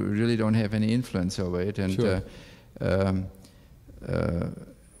 you really don't have any influence over it, and sure.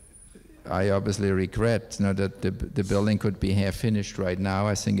 I obviously regret, you know, that the building could be half finished right now.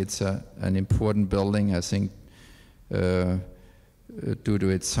 I think it's an important building. I think due to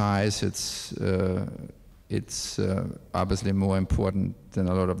its size, it's obviously more important than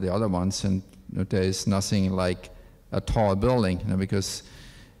a lot of the other ones, and you know, there is nothing like a tall building, you know, because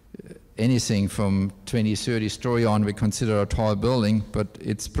anything from 20, 30 story on we consider a tall building, but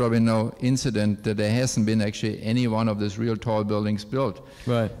it's probably no incident that there hasn't been actually any one of these real tall buildings built.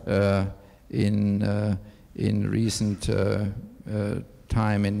 Right. In recent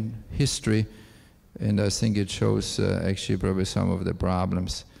time in history, and I think it shows actually probably some of the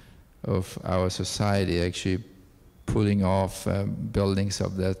problems of our society actually pulling off buildings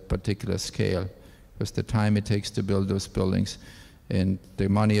of that particular scale, because the time it takes to build those buildings and the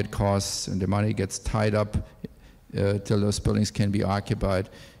money it costs and the money gets tied up till those buildings can be occupied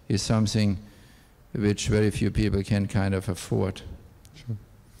is something which very few people can kind of afford. Sure.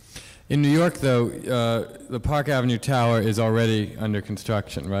 In New York, though, the Park Avenue Tower is already under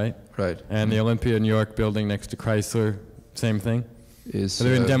construction, right? Right. And the Olympia New York building next to Chrysler, same thing? Is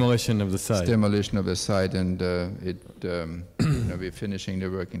they're in demolition of the site. Demolition of the site, and you know, we're finishing the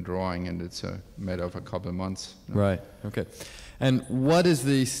working drawing, and it's a matter of a couple of months. Right, okay. And what is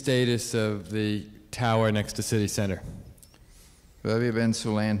the status of the tower next to City Center? Well, we went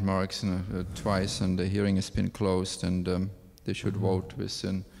through landmarks twice, and the hearing has been closed, and they should vote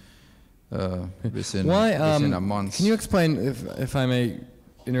within a month. Can you explain, if I may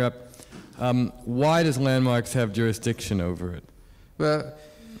interrupt, why does landmarks have jurisdiction over it? Well,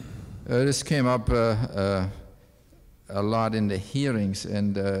 this came up a lot in the hearings,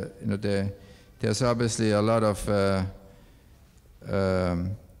 and you know, there's obviously a lot of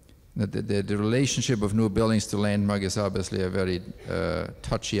the relationship of new buildings to landmark is obviously a very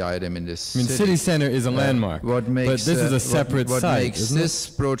touchy item in this. I mean, City Center is a landmark, but this is a separate site. What makes this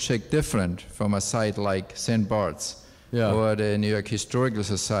project different from a site like St. Bart's or the New York Historical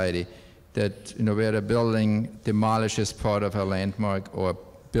Society, that, you know, where a building demolishes part of a landmark or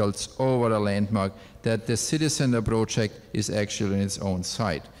builds over a landmark, that the City Center project is actually in its own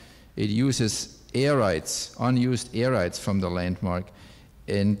site. It uses air rights, unused air rights from the landmark,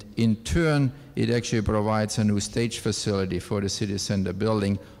 and in turn it actually provides a new stage facility for the City Center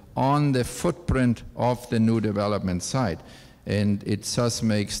building on the footprint of the new development site. And it thus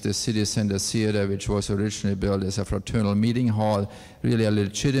makes the City Center Theater, which was originally built as a fraternal meeting hall, really a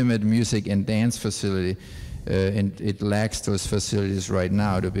legitimate music and dance facility. And it lacks those facilities right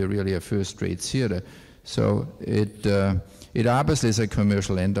now to be really a first-rate theater. So it obviously is a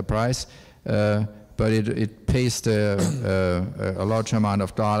commercial enterprise, but it pays a large amount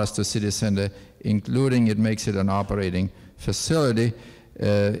of dollars to City Center, including it makes it an operating facility.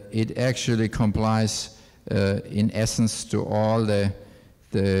 It actually complies in essence to all the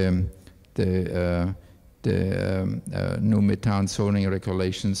new Midtown zoning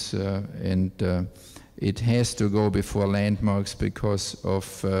regulations, and it has to go before landmarks because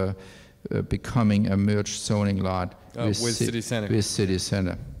of becoming a merged zoning lot with City Center. With City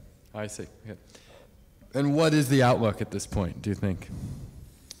Center. I see. Okay. And what is the outlook at this point, do you think?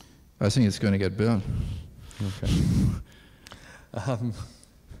 I think it's going to get built. Okay.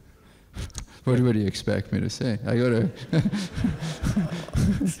 What do you expect me to say? I got to.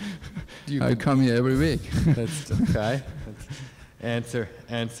 I come here every week. That's okay. That's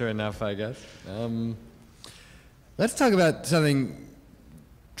answer enough, I guess. Let's talk about something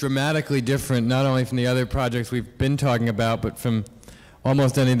dramatically different, not only from the other projects we've been talking about, but from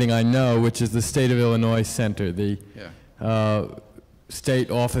almost anything I know, which is the State of Illinois Center, the state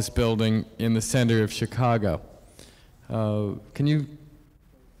office building in the center of Chicago. Can you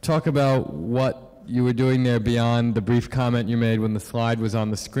talk about what you were doing there beyond the brief comment you made when the slide was on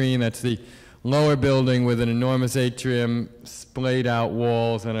the screen? That's the lower building with an enormous atrium, splayed out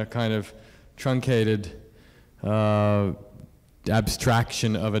walls, and a kind of truncated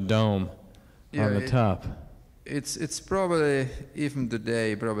abstraction of a dome on the top. It's probably, even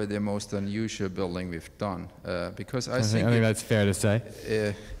today, probably the most unusual building we've done, because I think that's fair to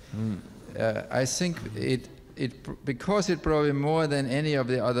say. I think because it probably more than any of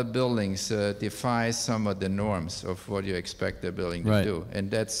the other buildings defies some of the norms of what you expect a building to do, and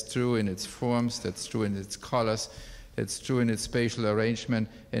that's true in its forms, that's true in its colors, it's true in its spatial arrangement,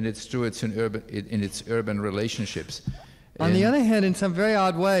 and it's true in its urban relationships. On the other hand, in some very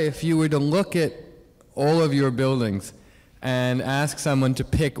odd way, if you were to look at all of your buildings and ask someone to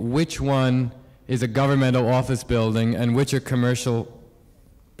pick which one is a governmental office building and which are commercial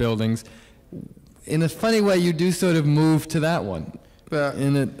buildings, in a funny way, you do sort of move to that one. But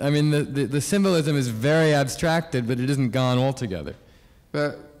I mean, the symbolism is very abstracted, but it isn't gone altogether.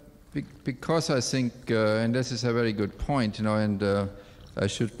 But because I think, and this is a very good point, you know, and I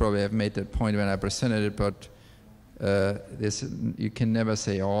should probably have made that point when I presented it, but you can never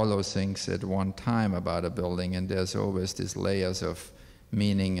say all those things at one time about a building, and there's always these layers of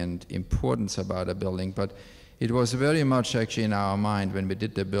meaning and importance about a building. But it was very much actually in our mind when we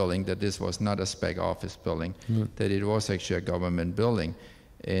did the building that this was not a spec office building, that it was actually a government building.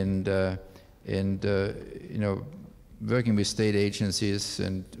 And you know, working with state agencies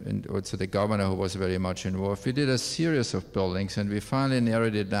and also the governor who was very much involved, we did a series of buildings, and we finally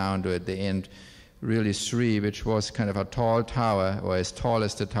narrowed it down to, at the end, really 3, which was kind of a tall tower, or as tall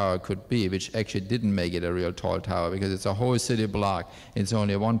as the tower could be, which actually didn't make it a real tall tower because it's a whole city block. It's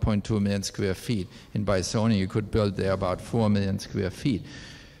only 1.2 million square feet, and by zoning you could build there about 4 million square feet.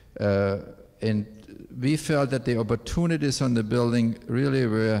 And we felt that the opportunities on the building really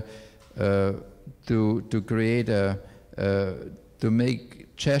were to create to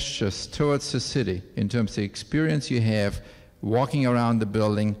make gestures towards the city in terms of the experience you have walking around the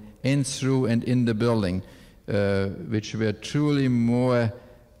building, in, through, and in the building, which were truly more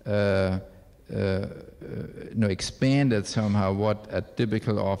expanded somehow what a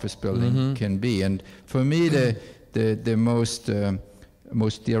typical office building can be. And for me, the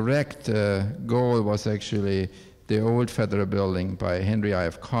most direct goal was actually the old Federal Building by Henry I.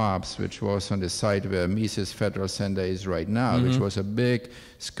 F. Cobbs, which was on the site where Mises Federal Center is right now, which was a big,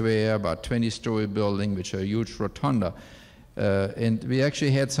 square, about 20-story building, which a huge rotunda. And we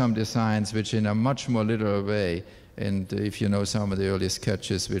actually had some designs which in a much more literal way, and if you know some of the early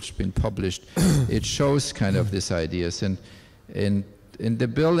sketches which have been published, it shows kind of these ideas. And the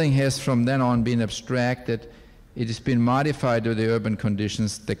building has from then on been abstracted. It has been modified to the urban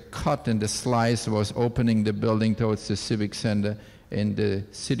conditions. The cut and the slice was opening the building towards the Civic Center and the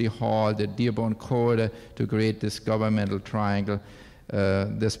City Hall, the Dearborn Corridor, to create this governmental triangle.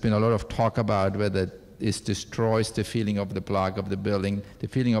 There's been a lot of talk about whether this destroys the feeling of the block of the building. The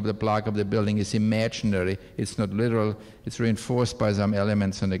feeling of the block of the building is imaginary. It's not literal. It's reinforced by some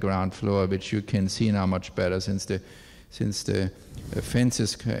elements on the ground floor, which you can see now much better since the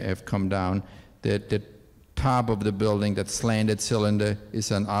fences have come down. The top of the building, that slanted cylinder,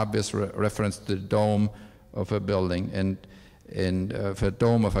 is an obvious reference to the dome of a building and for a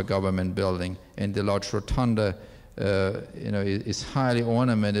dome of a government building. And the large rotunda is highly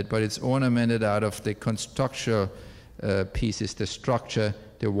ornamented, but it's ornamented out of the constructional pieces, the structure,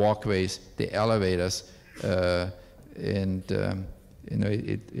 the walkways, the elevators,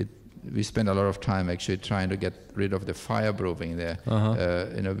 we spent a lot of time actually trying to get rid of the fireproofing there,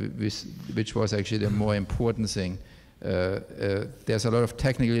 which was actually the more important thing. There's a lot of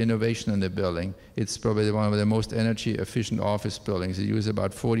technical innovation in the building. It's probably one of the most energy efficient office buildings. It uses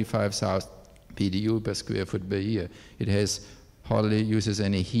about 45,000 BTU per square foot per year. It hardly uses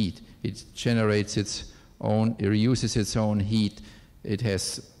any heat. It generates its own, it reuses its own heat. It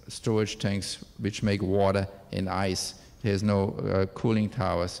has storage tanks which make water and ice. It has no cooling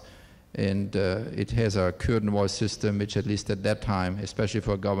towers. And it has a curtain wall system, which at least at that time, especially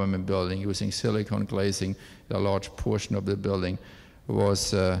for a government building, using silicone glazing, a large portion of the building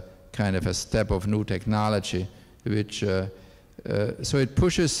was kind of a step of new technology, which, so it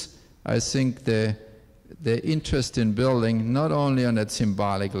pushes, I think, the interest in building, not only on that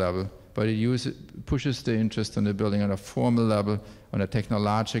symbolic level, but it pushes the interest in the building on a formal level, on a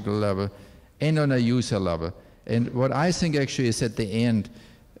technological level, and on a user level. And what I think actually is at the end,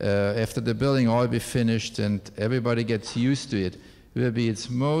 after the building all be finished and everybody gets used to it, will be its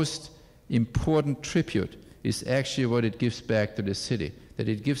most important tribute is actually what it gives back to the city, that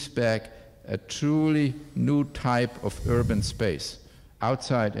it gives back a truly new type of urban space,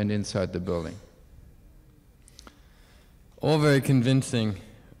 outside and inside the building. All very convincing,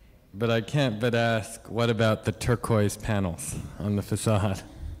 but I can't but ask, what about the turquoise panels on the facade?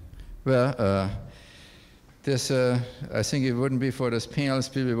 Well, I think it wouldn't be for those panels,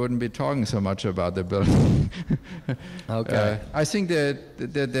 people wouldn't be talking so much about the building. Okay. I think that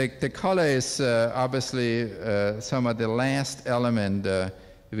the color is obviously somewhat the last element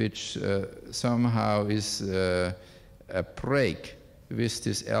which somehow is a break with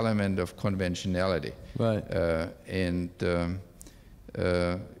this element of conventionality. Right.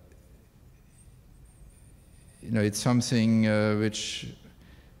 It's something which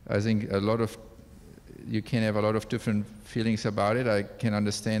I think you can have a lot of different feelings about it. I can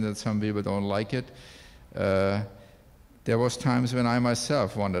understand that some people don't like it. There was times when I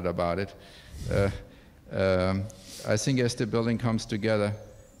myself wondered about it. I think as the building comes together,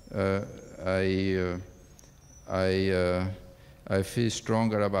 I feel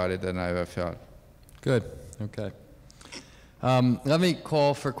stronger about it than I ever felt. Good. Okay. Let me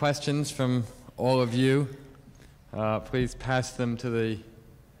call for questions from all of you. Please pass them to the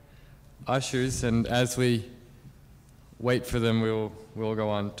ushers, and as we wait for them, we'll go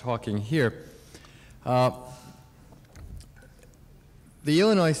on talking here. The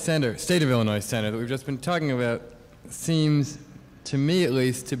Illinois Center, State of Illinois Center, that we've just been talking about, seems, to me at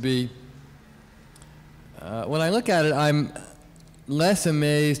least, to be, when I look at it, I'm less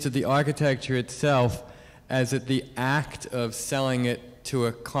amazed at the architecture itself as at the act of selling it to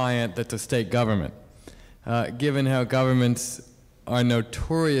a client that's a state government. Given how governments are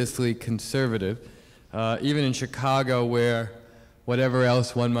notoriously conservative, even in Chicago, where whatever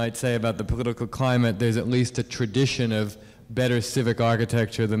else one might say about the political climate, there's at least a tradition of better civic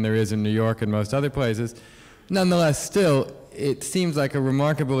architecture than there is in New York and most other places. Nonetheless, still, it seems like a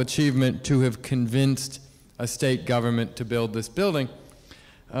remarkable achievement to have convinced a state government to build this building.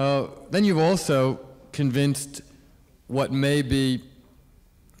 Then you've also convinced what may be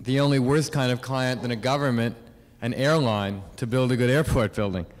the only worse kind of client than a government, an airline, to build a good airport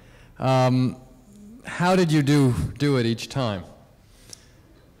building. How did you do it each time?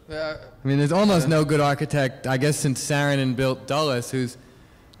 Well, I mean, there's almost no good architect, I guess, since Saarinen built Dulles, who's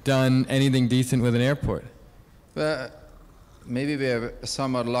done anything decent with an airport. Well, maybe we are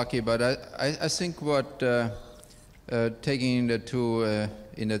somewhat lucky, but I think what, taking the two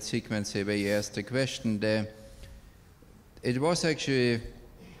in that sequence where you asked the question there, it was actually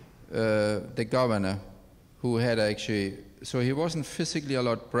the governor who had actually, so he wasn't physically a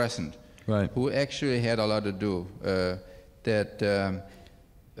lot present, right, who actually had a lot to do, that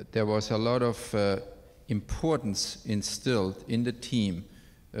there was a lot of importance instilled in the team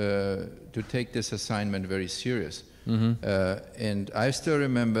to take this assignment very serious. Mm-hmm. And I still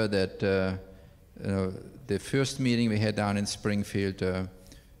remember that the first meeting we had down in Springfield,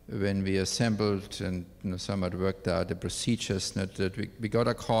 when we assembled and somewhat worked out the procedures, that we got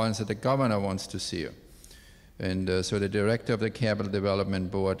a call and said the governor wants to see you. And so the director of the Capital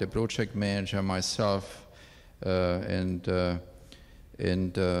Development Board, the project manager, myself, and the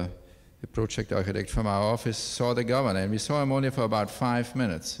project architect from our office saw the governor, and we saw him only for about 5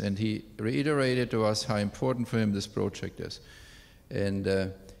 minutes, and he reiterated to us how important for him this project is. And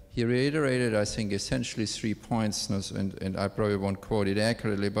he reiterated, I think, essentially 3 points, and I probably won't quote it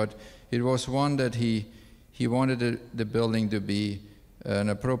accurately, but it was one that he he wanted the building to be an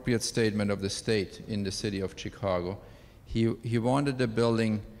appropriate statement of the state in the city of Chicago. He wanted the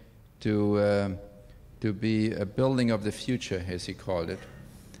building to be a building of the future, as he called it,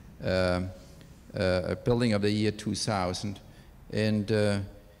 a building of the year 2000. And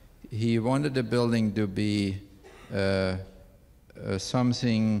he wanted the building to be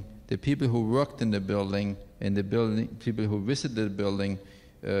something the people who worked in the building and the people who visited the building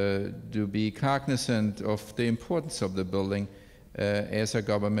to be cognizant of the importance of the building as a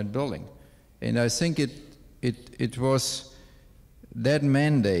government building. And I think it was that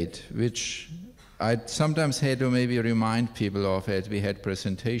mandate which I sometimes had to maybe remind people of as we had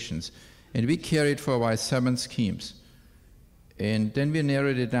presentations. And we carried for a while 7 schemes. And then we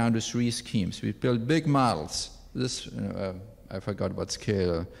narrowed it down to 3 schemes. We built big models. This, I forgot what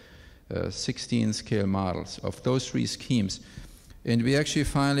scale, 16 scale models of those 3 schemes. And we actually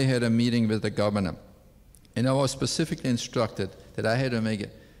finally had a meeting with the governor. And I was specifically instructed that I had to make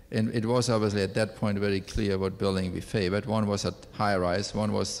it, and it was obviously at that point very clear what building we favored. One was a high-rise,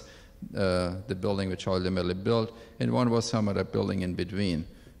 one was the building which I ultimately built, and one was some other building in between,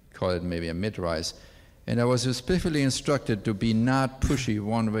 call it maybe a mid-rise. And I was specifically instructed to be not pushy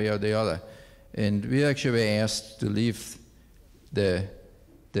one way or the other. And we actually were asked to leave the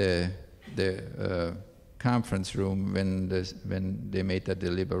conference room when they made their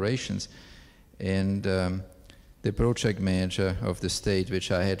deliberations. And the project manager of the state,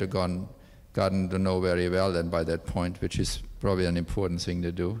 which I had gotten to know very well then by that point, which is probably an important thing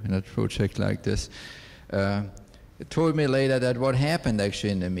to do in a project like this, told me later that what happened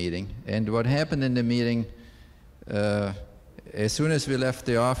actually in the meeting. And what happened in the meeting, as soon as we left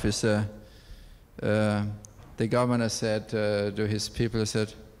the office, the governor said to his people, he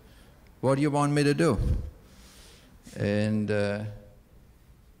said, "What do you want me to do?" And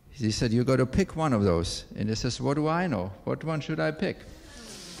he said, "You got to pick one of those." And he says, "What do I know? What one should I pick?"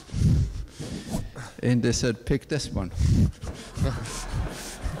 And they said, "Pick this one."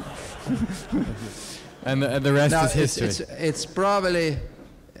 And the rest is history. It's probably,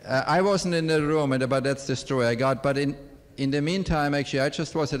 I wasn't in the room, but that's the story I got. But in the meantime, actually, I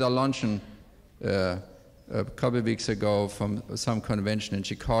just was at a luncheon a couple of weeks ago from some convention in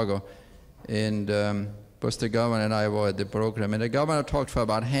Chicago, and both the governor and I were at the program, and the governor talked for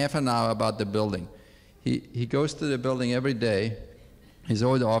about half an hour about the building. He goes to the building every day. His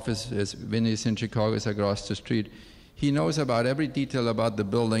old office, when he's in Chicago, is across the street. He knows about every detail about the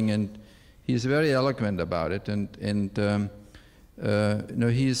building, and he's very eloquent about it. And you know,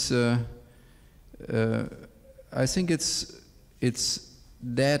 he's. I think it's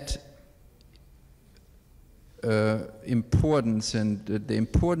that importance and the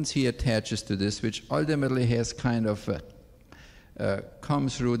importance he attaches to this, which ultimately has kind of come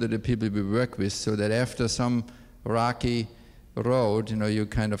through to the people we work with, so that after some rocky road, you know, you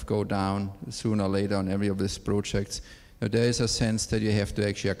kind of go down sooner or later on every of these projects. You know, there is a sense that you have to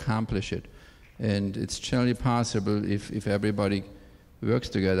actually accomplish it, and it's generally possible if everybody works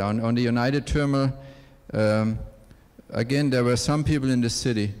together. On the United Terminal, again, there were some people in the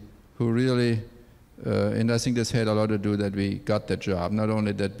city who really. And I think this had a lot to do that we got the job, not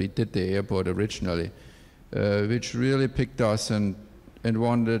only that we did the airport originally, which really picked us and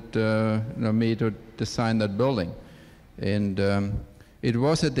wanted you know, me to design that building. And it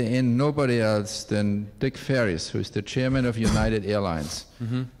was at the end nobody else than Dick Ferris, who's the chairman of United Airlines,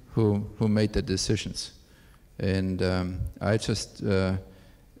 who made the decisions. And I just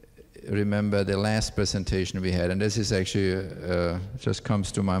remember the last presentation we had, and this is actually just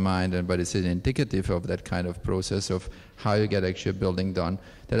comes to my mind, but it's indicative of that kind of process of how you get actually a building done.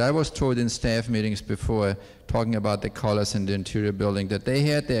 That I was told in staff meetings before, talking about the colors in the interior building, that they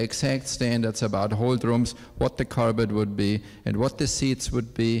had the exact standards about hold rooms, what the carpet would be, and what the seats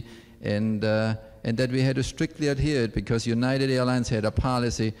would be, and that we had to strictly adhere it, because United Airlines had a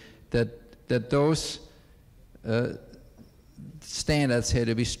policy that those standards had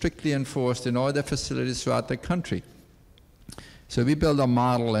to be strictly enforced in all the facilities throughout the country. So we built a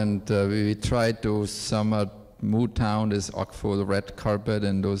model, and we tried to somewhat mood down this Ockford red carpet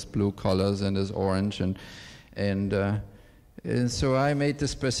and those blue colors and this orange, and so I made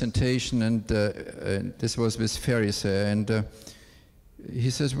this presentation, and this was with Ferris, and he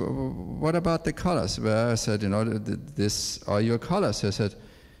says, well, "What about the colors?" Well, I said, "You know, this are your colors." I said,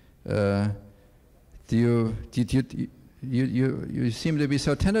 You seem to be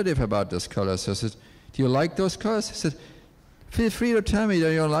so tentative about those colors." I said, "Do you like those colors?" I said, "Feel free to tell me that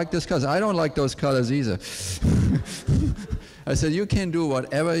you don't like those colors. I don't like those colors either." I said, "You can do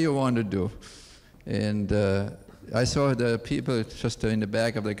whatever you want to do." And I saw the people just in the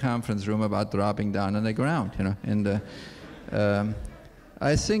back of the conference room about dropping down on the ground, you know. And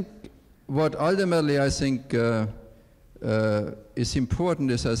I think what ultimately I think is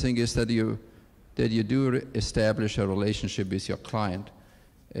important is that you do establish a relationship with your client,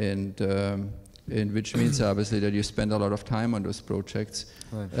 and which means obviously that you spend a lot of time on those projects.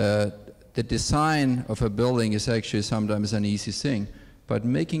 Right. The design of a building is actually sometimes an easy thing, but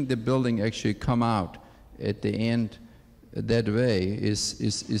making the building actually come out at the end that way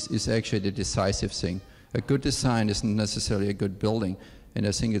is actually the decisive thing. A good design isn't necessarily a good building, and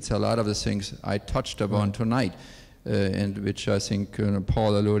I think it's a lot of the things I touched upon tonight, and which I think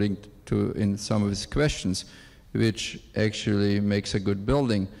Paul alluding to in some of his questions, which actually makes a good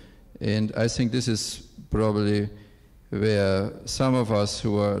building. And I think this is probably where some of us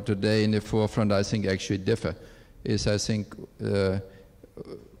who are today in the forefront, I think, actually differ, is I think, the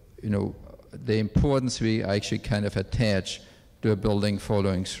importance we actually kind of attach to a building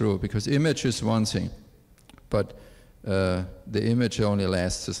following through, because image is one thing, but the image only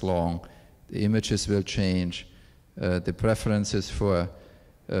lasts as long. The images will change. The preferences for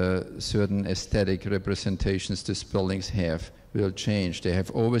certain aesthetic representations these buildings have will change. They have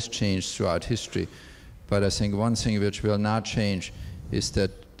always changed throughout history. But I think one thing which will not change is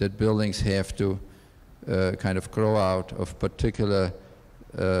that buildings have to kind of grow out of particular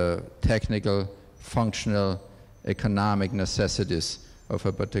technical, functional, economic necessities of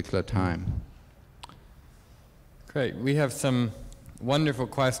a particular time. Great. We have some wonderful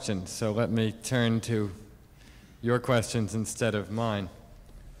questions, so let me turn to your questions instead of mine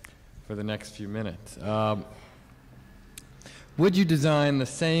for the next few minutes. Would you design the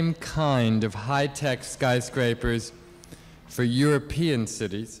same kind of high-tech skyscrapers for European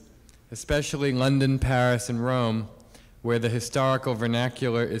cities, especially London, Paris, and Rome, where the historical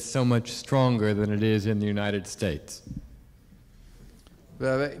vernacular is so much stronger than it is in the United States?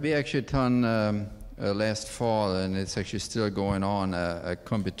 Well, we actually done last fall, and it's actually still going on, a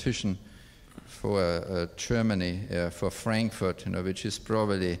competition for Germany, for Frankfurt, which is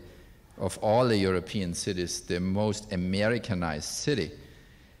probably, of all the European cities, the most Americanized city.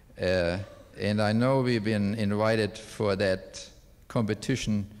 And I know we've been invited for that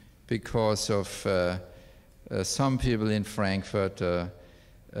competition because of some people in Frankfurt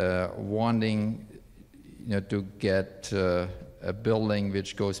wanting to get a building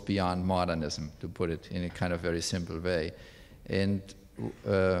which goes beyond modernism, to put it in a kind of very simple way. And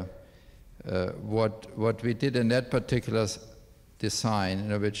what we did in that particular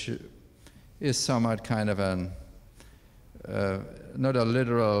design, which is somewhat kind of not a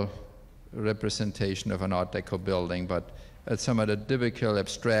literal representation of an Art Deco building, but somewhat a typical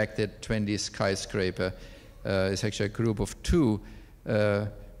abstracted 20s skyscraper. It's actually a group of two,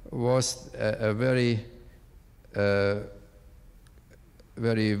 was a very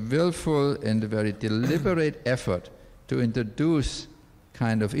willful and very deliberate effort to introduce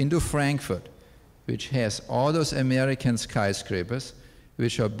kind of into Frankfurt, which has all those American skyscrapers,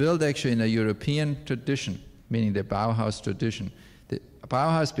 which are built actually in a European tradition, meaning the Bauhaus tradition. The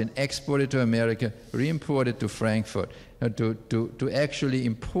Bauhaus has been exported to America, re-imported to Frankfurt, to actually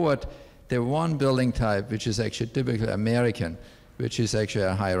import the one building type which is actually typically American, which is actually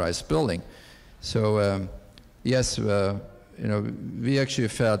a high-rise building. So yes, we actually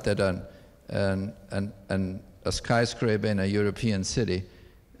felt that a skyscraper in a European city,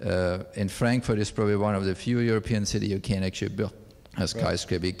 in Frankfurt is probably one of the few European cities you can actually build a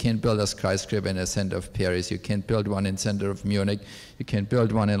skyscraper. You can't build a skyscraper in the center of Paris. You can't build one in the center of Munich. You can't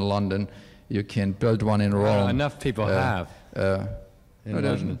build one in London. You can't build one in Rome. Enough people have. In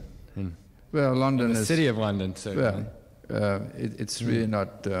London. Well, London is... the city of London, certainly. Well, it's really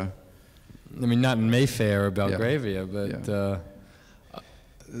not... I mean, not in Mayfair or Belgravia, but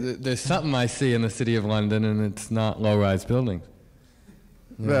there's something I see in the city of London, and it's not low-rise buildings.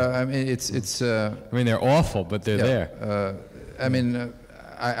 Well, I mean, it's. I mean, they're awful, but they're there. I mean,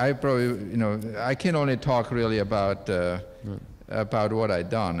 I probably, I can only talk really about what I've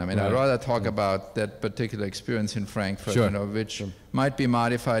done. I mean, I'd rather talk about that particular experience in Frankfurt, which might be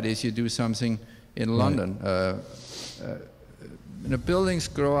modified as you do something in London. Buildings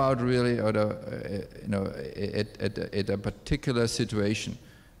grow out really at a particular situation,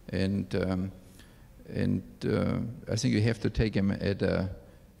 and I think you have to take them at a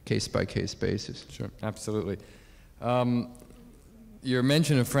case-by-case basis. Sure, absolutely. Your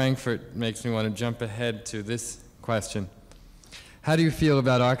mention of Frankfurt makes me want to jump ahead to this question. How do you feel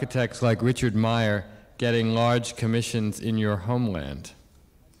about architects like Richard Meyer getting large commissions in your homeland?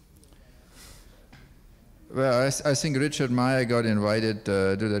 Well, I think Richard Meyer got invited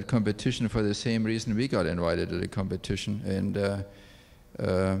to that competition for the same reason we got invited to the competition, and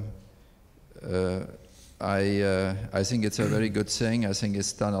I think it's a very good thing. I think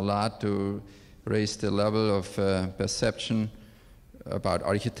it's done a lot to raise the level of perception about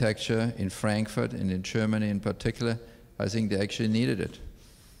architecture in Frankfurt and in Germany in particular. I think they actually needed it.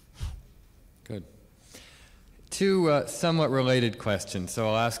 Good. Two somewhat related questions, so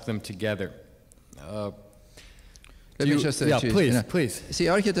I'll ask them together. Let me just say, yeah, actually, please, please. See,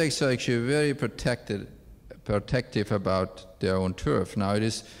 architects are actually very protective about their own turf. Now, it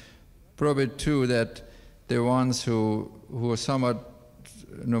is probably true that the ones who are somewhat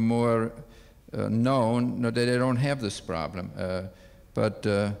more known, that they don't have this problem. But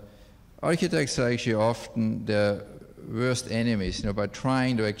architects are actually often their worst enemies, by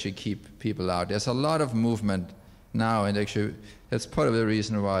trying to actually keep people out. There's a lot of movement now, and actually that's part of the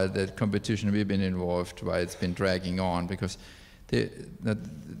reason why that competition we've been involved, why it's been dragging on, because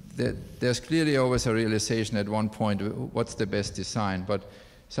there's clearly always a realization at one point what's the best design, but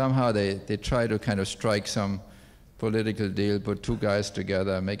somehow they try to kind of strike some political deal, put two guys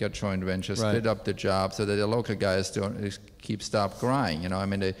together, make a joint venture, split up the job so that the local guys don't stop crying. I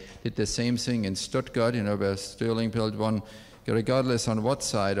mean, they did the same thing in Stuttgart, where Stirling built one, regardless on what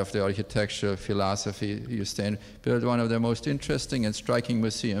side of the architectural philosophy you stand, built one of the most interesting and striking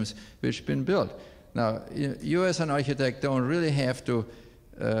museums which have been built. Now, you as an architect don't really have to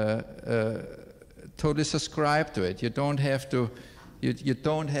totally subscribe to it. You don't have to. You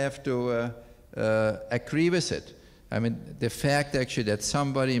don't have to agree with it. I mean, the fact actually that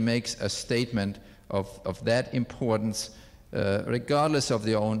somebody makes a statement of that importance, regardless of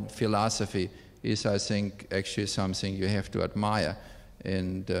their own philosophy, is, I think, actually something you have to admire.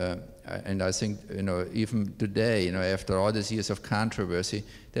 And I think, even today, after all these years of controversy,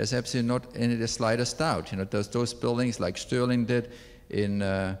 there's absolutely not any the slightest doubt. Those buildings like Stirling did in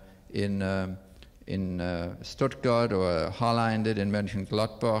Stuttgart, or Hollein did in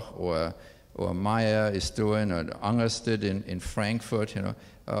Mönchengladbach, or Meyer is doing, or Angers did in Frankfurt,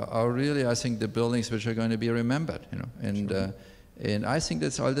 are really, I think, the buildings which are going to be remembered, and I think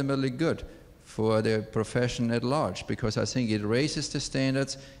that's ultimately good for the profession at large, because I think it raises the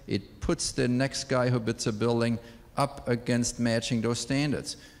standards, it puts the next guy who builds a building up against matching those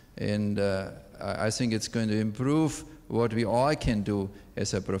standards, and I think it's going to improve what we all can do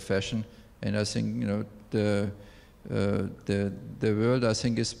as a profession. And I think the world, I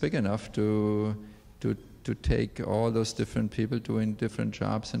think, is big enough to take all those different people doing different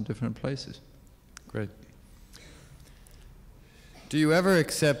jobs in different places. Great. Do you ever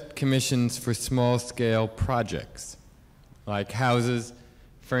accept commissions for small-scale projects, like houses,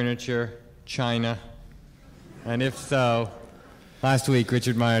 furniture, china? And if so, last week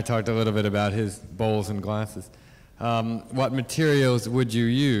Richard Meyer talked a little bit about his bowls and glasses. What materials would you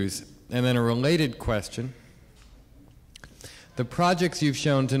use? And then a related question. The projects you've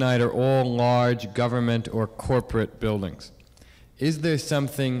shown tonight are all large government or corporate buildings. Is there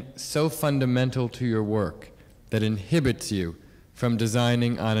something so fundamental to your work that inhibits you from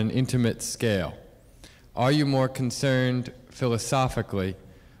designing on an intimate scale? Are you more concerned philosophically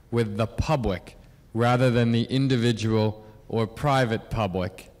with the public rather than the individual or private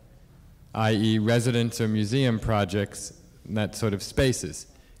public, i.e. residence or museum projects, that sort of spaces?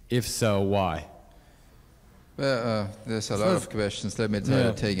 If so, why? Well, there's a lot of questions. Let me try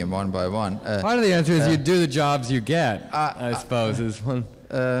to take them one by one. Part of the answer is you do the jobs you get, I suppose, is one.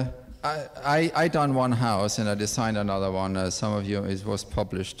 I done one house and I designed another one. Some of you, it was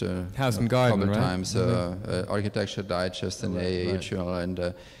published House and Garden, a couple right? times, Architecture Digest and AAA Journal,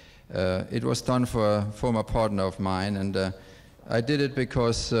 and it was done for a former partner of mine, and I did it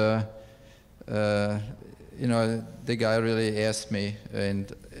because the guy really asked me,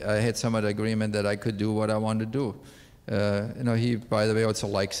 and I had some other agreement that I could do what I wanted to do. He, by the way, also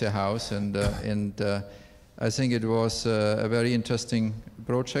likes the house, and I think it was a very interesting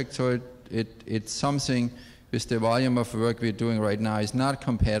project. So it's something with the volume of work we're doing right now is not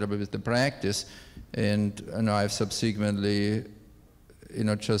compatible with the practice, and I've subsequently,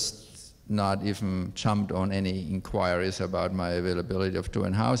 just not even jumped on any inquiries about my availability of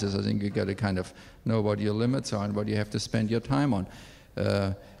doing houses. I think you got to kind of know what your limits are and what you have to spend your time on.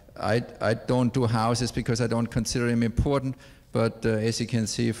 I don't do houses because I don't consider them important, but as you can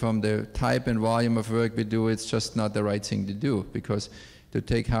see from the type and volume of work we do, it's just not the right thing to do, because to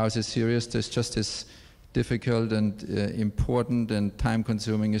take houses serious is just as difficult and important and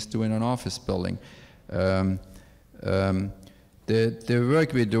time-consuming as doing an office building. The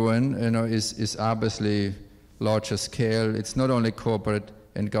work we're doing, is obviously larger scale. It's not only corporate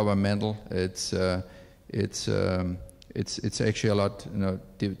and governmental. It's it's actually a lot,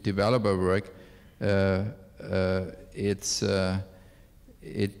 developer work.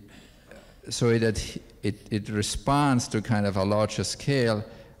 So that it responds to kind of a larger scale.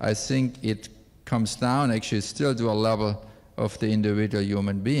 I think it comes down actually still to a level of the individual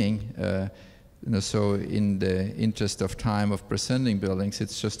human being. So in the interest of time of presenting buildings,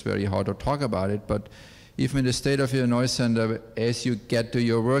 it's just very hard to talk about it. But even in the State of Illinois Center, as you get to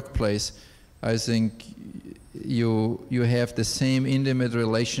your workplace, I think you have the same intimate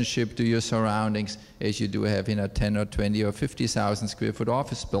relationship to your surroundings as you do have in a 10 or 20 or 50,000 square foot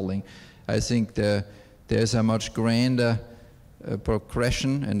office building. I think there's a much grander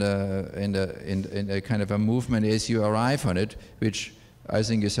progression and a kind of a movement as you arrive on it, which I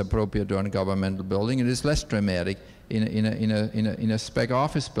think is appropriate to a governmental building. It is less dramatic in a spec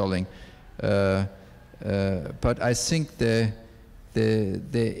office building. But I think the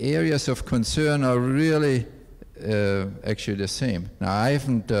areas of concern are really actually the same. Now I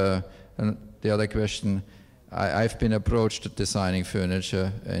haven't, the other question, I've been approached at designing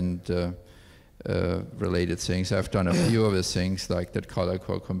furniture and related things. I've done a few of the things like that color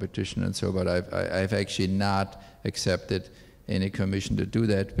code competition and so, but I've actually not accepted any commission to do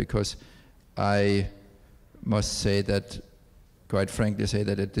that because I must say that, quite frankly say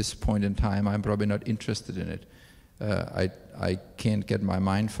that at this point in time I'm probably not interested in it. I can't get my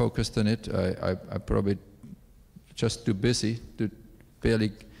mind focused on it. I probably just too busy to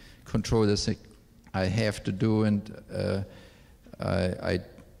barely control the thing I have to do, and I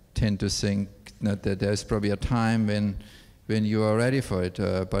tend to think that there's probably a time when you are ready for it.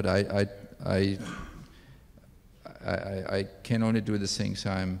 But I can only do the things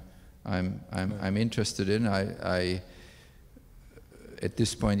I'm interested in. At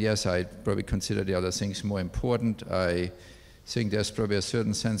this point, yes, I probably consider the other things more important. I think there's probably a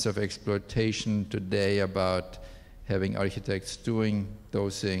certain sense of exploitation today about having architects doing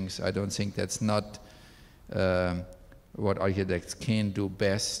those things. I don't think that's not what architects can do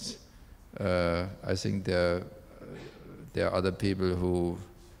best. I think there are other people who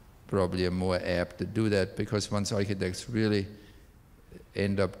probably are more apt to do that, because once architects really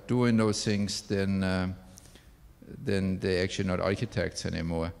end up doing those things, then they're actually not architects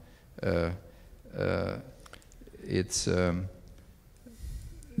anymore. It's on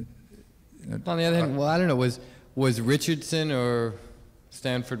the other hand, well, I don't know, was Richardson or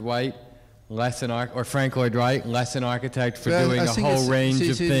Stanford White less an or Frank Lloyd Wright less an architect for doing a whole range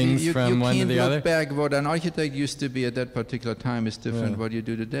of things from one to the other? You can't look back. What an architect used to be at that particular time is different what you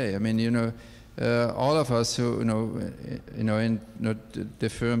do today. I mean, all of us who, in the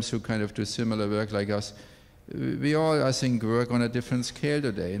firms who kind of do similar work like us, we all, I think, work on a different scale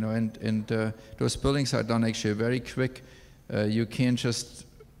today, and those buildings are done actually very quick. You can't just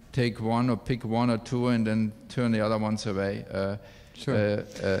take one or pick one or two and then turn the other ones away. Sure.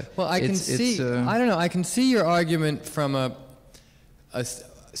 Well, I can see, I don't know, I can see your argument from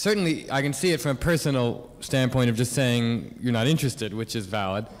certainly I can see it from a personal standpoint of just saying you're not interested, which is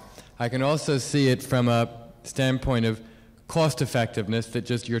valid. I can also see it from a standpoint of cost effectiveness, that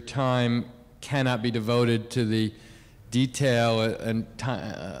just your time cannot be devoted to the detail and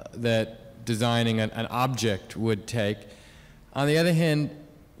that designing an object would take. On the other hand,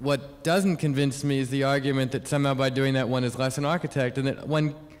 what doesn't convince me is the argument that somehow by doing that one is less an architect, and that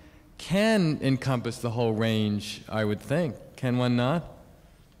one can encompass the whole range, I would think. Can one not?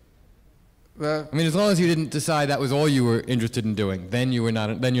 Well, I mean, as long as you didn't decide that was all you were interested in doing, then you're not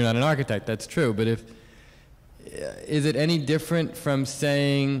an architect. That's true. But is it any different from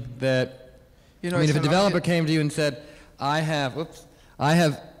saying that? I mean, if a developer came to you and said, I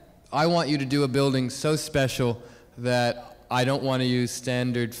want you to do a building so special that I don't want to use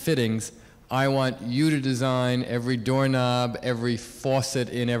standard fittings. I want you to design every doorknob, every faucet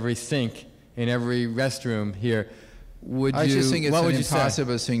in every sink, in every restroom here. I just think it's an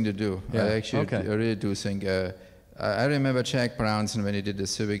impossible thing to do. Yeah. I really do think. I remember Jack Brownson when he did the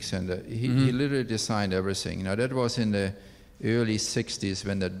Civic Center. He literally designed everything. Now that was in the early 60s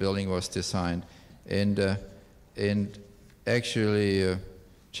when that building was designed, and actually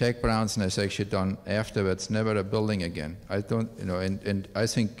Jack Brownson has actually done afterwards never a building again. I don't, and I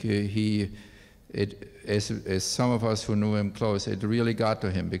think as some of us who knew him close, it really got to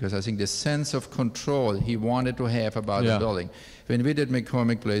him, because I think the sense of control he wanted to have about the building. When we did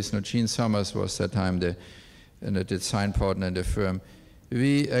McCormick Place, Gene Summers was that time the design partner in the firm.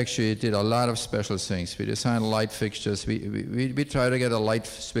 We actually did a lot of special things. We designed light fixtures. We tried to get the light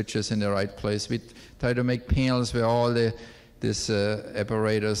switches in the right place. We tried to make panels where all the this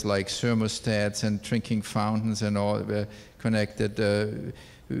apparatus like thermostats and drinking fountains and all were connected.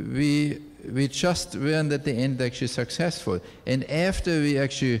 We just weren't at the end actually successful. And after we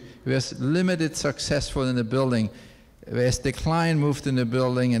actually were limited successful in the building, as decline moved in the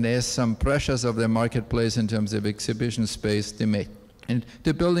building and as some pressures of the marketplace in terms of exhibition space, and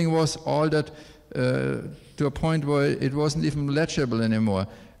the building was altered to a point where it wasn't even legible anymore,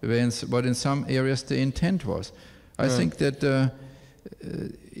 but in some areas the intent was. I think that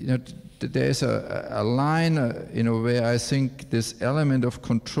there's a line where I think this element of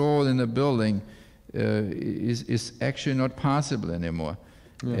control in the building is actually not possible anymore.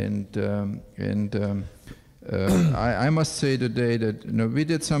 I must say today that we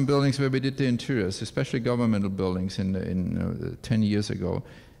did some buildings where we did the interiors, especially governmental buildings in 10 years ago,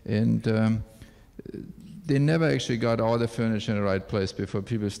 and they never actually got all the furniture in the right place before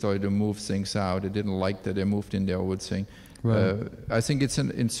people started to move things out. They didn't like that they moved in their old thing. Right. I think it's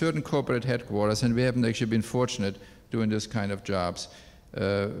in certain corporate headquarters, and we haven't actually been fortunate doing this kind of jobs,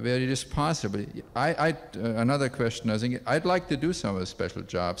 where it is possible. Another question, I think, I'd like to do some of the special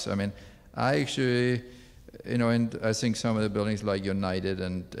jobs. I mean, I actually, and I think some of the buildings like United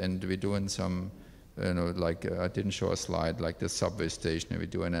and we're doing some, like I didn't show a slide, like the subway station, we're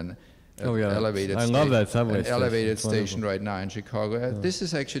doing an elevated station. I love that subway station. Elevated station right now in Chicago. Yeah. This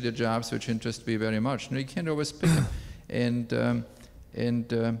is actually the jobs which interest me very much. You can't always pick them.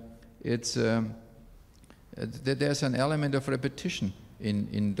 It's there's an element of repetition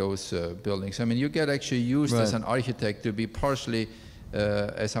in those buildings. I mean, you get actually used as an architect to be partially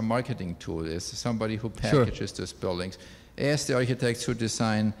as a marketing tool, as somebody who packages those buildings. As the architects who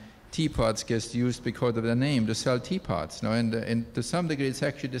design teapots gets used because of the name to sell teapots. And to some degree, it's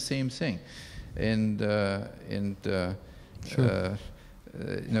actually the same thing.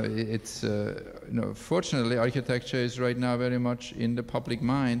 Fortunately, architecture is right now very much in the public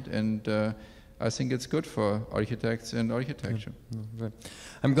mind, and I think it's good for architects and architecture.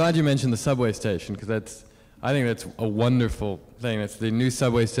 I'm glad you mentioned the subway station, because I think that's a wonderful thing. That's the new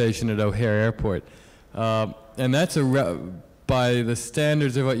subway station at O'Hare Airport, and that's by the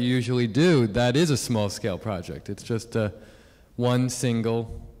standards of what you usually do, that is a small-scale project. It's just one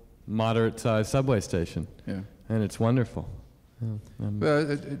single, moderate-sized subway station, and it's wonderful. Well,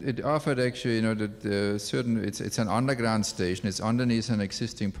 it offered actually, it's an underground station. It's underneath an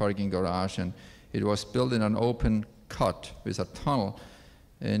existing parking garage, and it was built in an open cut with a tunnel.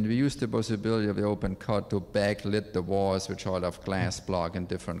 And we used the possibility of the open cut to backlit the walls, which are of glass block in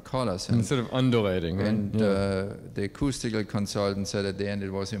different colors. And sort of undulating, right? And the acoustical consultant said at the end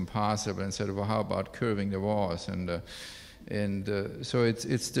it was impossible, and said, well, how about curving the walls? So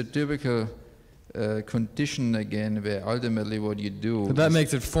it's the typical condition again, where ultimately what you do. But that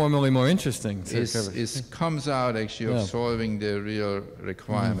makes it formally more interesting. Comes out actually of solving the real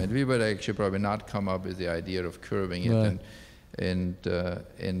requirement. We would actually probably not come up with the idea of curving it,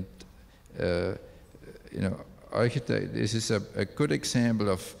 architect. This is a good example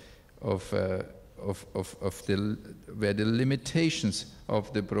of where the limitations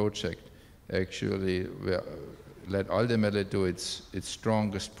of the project actually led ultimately to its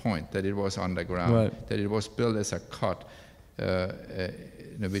strongest point, that it was underground, that it was built as a cut,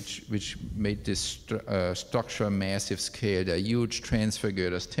 which made this structure massive scale. There are huge transfer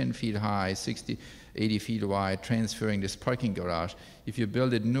girders, 10 feet high, 60, 80 feet wide, transferring this parking garage. If you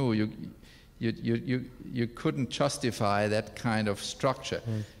build it new, you couldn't justify that kind of structure.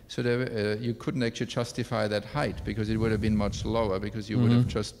 So you couldn't actually justify that height, because it would have been much lower, because you would have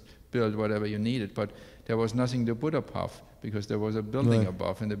just built whatever you needed. But there was nothing to put above, because there was a building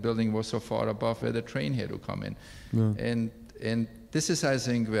above, and the building was so far above where the train had to come in. And this is, I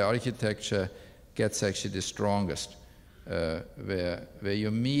think, where architecture gets actually the strongest, where you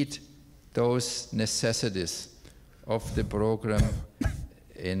meet those necessities of the program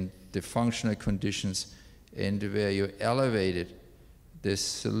and the functional conditions, and where you elevated the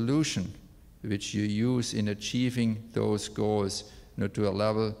solution which you use in achieving those goals to a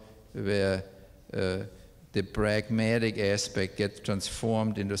level where the pragmatic aspect gets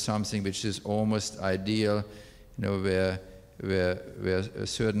transformed into something which is almost ideal, where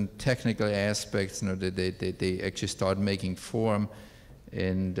certain technical aspects, they actually start making form,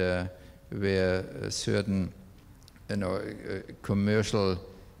 and where certain, commercial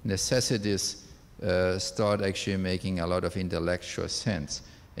necessities start actually making a lot of intellectual sense,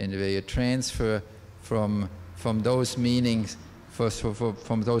 and where you transfer from those meanings,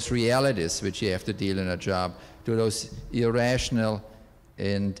 from those realities which you have to deal in a job, to those irrational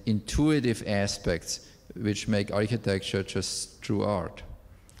and intuitive aspects which make architecture just true art.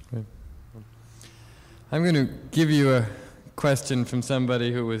 I'm going to give you a question from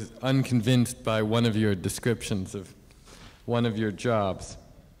somebody who was unconvinced by one of your descriptions of one of your jobs.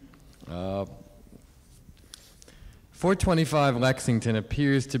 425 Lexington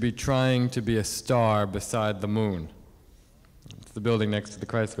appears to be trying to be a star beside the moon. It's the building next to the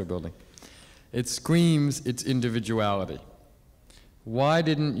Chrysler Building. It screams its individuality. Why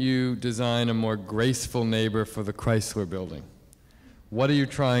didn't you design a more graceful neighbor for the Chrysler Building? What are you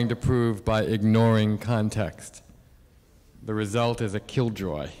trying to prove by ignoring context? The result is a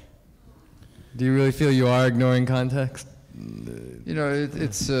killjoy. Do you really feel you are ignoring context? You know,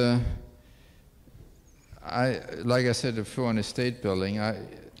 like I said before, on a state building,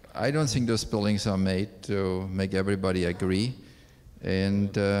 I don't think those buildings are made to make everybody agree.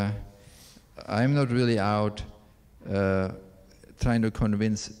 And I'm not really out trying to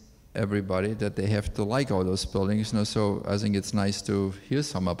convince everybody that they have to like all those buildings. You know, so I think it's nice to hear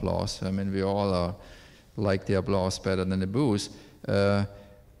some applause. I mean, we all like the applause better than the boos.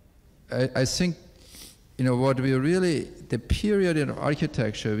 I think, you know, what we really, the period in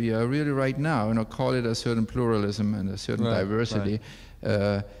architecture we are really right now, you know, call it a certain pluralism and a certain diversity,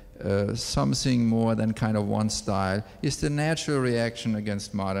 something more than kind of one style, is the natural reaction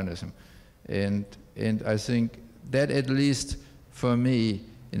against modernism. And I think that, at least for me,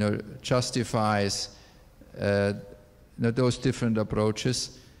 you know, justifies you know, those different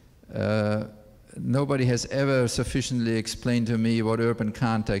approaches. Nobody has ever sufficiently explained to me what urban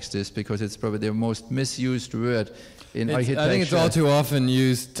context is, because it's probably the most misused word in architecture. I think it's all too often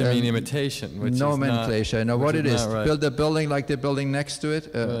used to mean imitation, which nomenclature. You know what it is? Right. Build a building like the building next to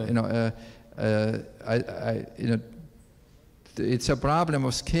it. You know, you know, it's a problem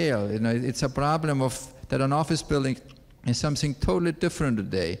of scale. You know, it's a problem of that an office building is something totally different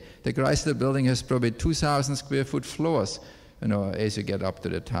today. The Chrysler Building has probably 2,000 square foot floors, you know, as you get up to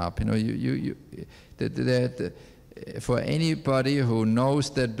the top. You know, for anybody who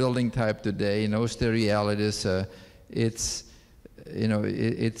knows that building type today, knows the realities, it's, you know,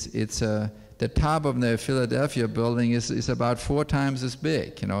 the top of the Philadelphia building is about 4 times as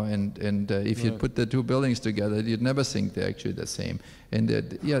big, you know, and if you put the two buildings together, you'd never think they're actually the same. And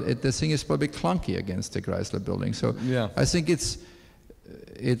the thing is probably clunky against the Chrysler Building. So I think it's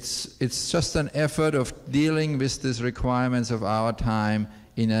just an effort of dealing with these requirements of our time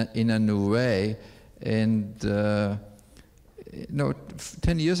in a new way. And you know,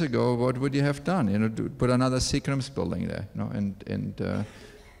 10 years ago, what would you have done? You know, to put another Seagram's building there, you know, and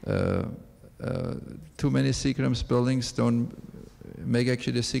too many Seagram's buildings don't make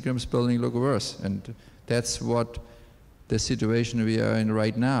actually the Seagram's building look worse. And that's what the situation we are in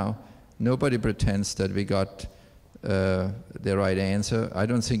right now. Nobody pretends that we got the right answer. I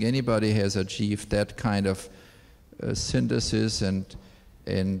don't think anybody has achieved that kind of synthesis and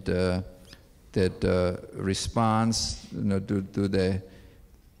that response, you know, to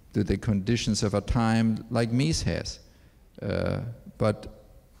the conditions of a time like Mies has. But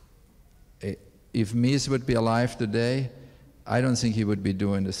if Mies would be alive today, I don't think he would be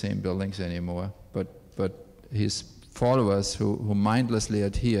doing the same buildings anymore. But his followers who mindlessly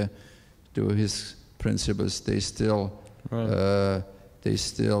adhere to his principles, they still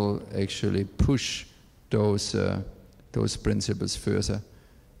actually push those principles further.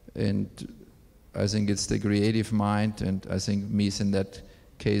 And I think it's the creative mind, and I think Mies in that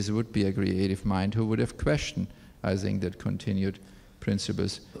case would be a creative mind who would have questioned, I think, that continued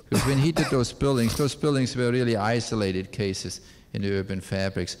principles. Because when he did those buildings were really isolated cases in the urban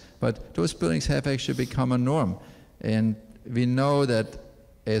fabrics. But those buildings have actually become a norm. And we know that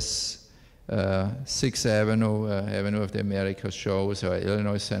as 6th Avenue, Avenue of the Americas shows, or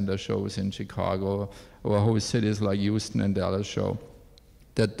Illinois Center shows in Chicago, or whole cities like Houston and Dallas show,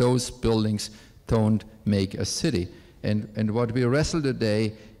 that those buildings don't make a city. And what we wrestle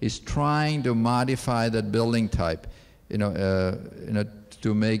today is trying to modify that building type, you know,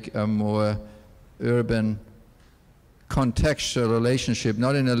 to make a more urban contextual relationship,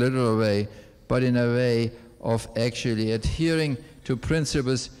 not in a literal way, but in a way of actually adhering to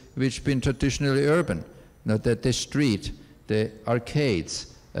principles which have been traditionally urban. Not that the street, the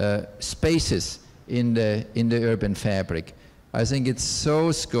arcades, spaces in the urban fabric. I think it's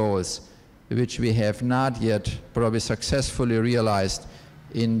those goals which we have not yet probably successfully realized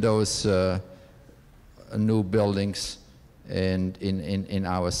in those new buildings and in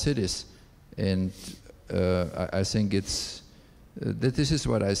our cities. And I think it's that this is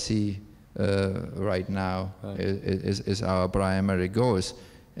what I see right now is our primary goals.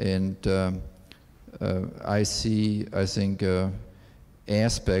 And I think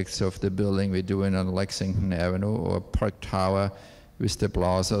aspects of the building we're doing on Lexington Avenue or Park Tower, with the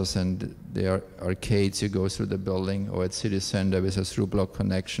plazas and the arcades you go through the building, or at city center with a through-block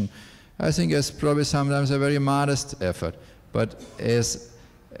connection. I think it's probably sometimes a very modest effort, but as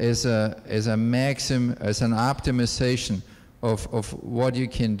an optimization of what you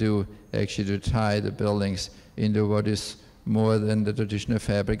can do actually to tie the buildings into what is more than the traditional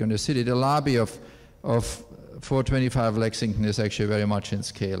fabric on the city. The lobby of 425 Lexington is actually very much in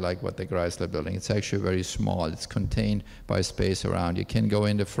scale like what the Chrysler building. It's actually very small. It's contained by space around. You can go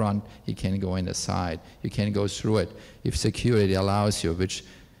in the front, you can go in the side, you can go through it if security allows you, which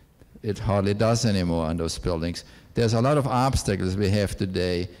it hardly does anymore on those buildings. There's a lot of obstacles we have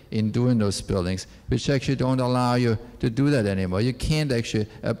today in doing those buildings, which actually don't allow you to do that anymore. You can't actually,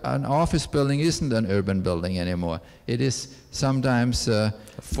 an office building isn't an urban building anymore. It is sometimes a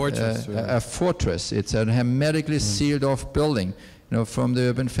fortress. A fortress. It's a hermetically sealed off building, from the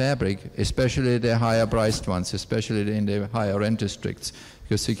urban fabric, especially the higher priced ones, especially in the higher rent districts,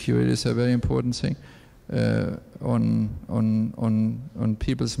 because security is a very important thing on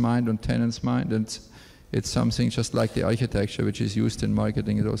people's mind, on tenants' mind, and it's something just like the architecture which is used in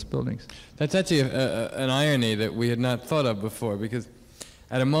marketing those buildings. That's actually an irony that we had not thought of before, because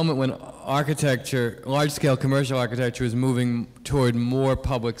at a moment when architecture, large-scale commercial architecture, is moving toward more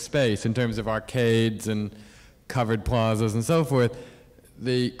public space in terms of arcades and covered plazas and so forth,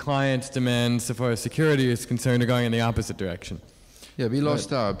 the client's demands, so far as security is concerned, are going in the opposite direction. Yeah, we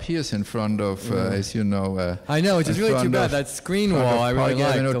lost our peers in front of, as you know. I know, which is really too bad. That screen wall I really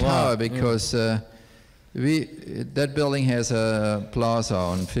liked a lot. Because that building has a plaza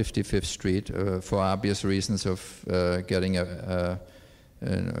on 55th Street for obvious reasons of getting under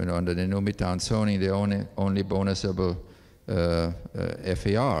the new Midtown zoning, the only bonusable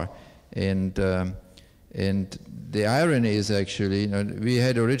FAR. And the irony is actually, we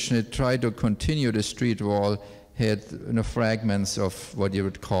had originally tried to continue the street wall, had fragments of what you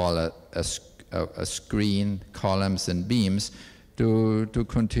would call a screen, columns and beams, to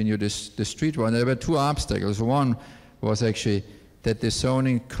continue the street wall. And there were two obstacles. One was actually that the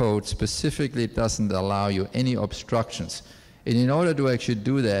zoning code specifically doesn't allow you any obstructions. And in order to actually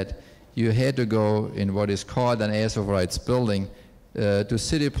do that, you had to go in what is called an as of rights building to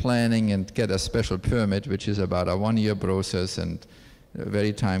city planning and get a special permit, which is about a 1-year process and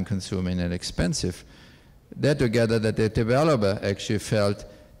very time consuming and expensive. That together, that the developer actually felt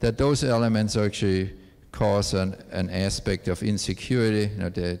that those elements actually cause an aspect of insecurity,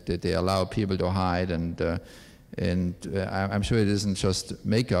 that they allow people to hide, and I'm sure it isn't just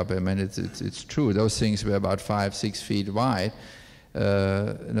makeup. I mean, it's true. Those things were about 5-6 feet wide.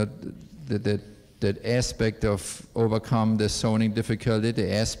 That aspect of overcome the zoning difficulty,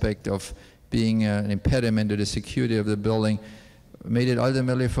 the aspect of being an impediment to the security of the building, made it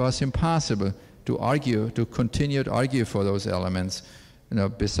ultimately for us impossible to argue, to continue to argue for those elements.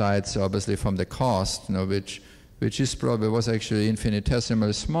 Besides obviously from the cost, which is probably was actually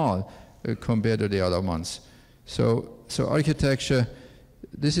infinitesimally small compared to the other ones. So architecture,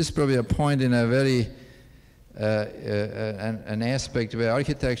 this is probably a point in a very an aspect where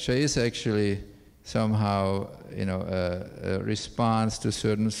architecture is actually somehow a response to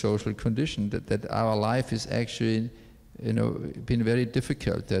certain social condition, that our life is actually been very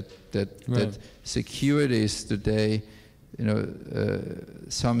difficult, that security is today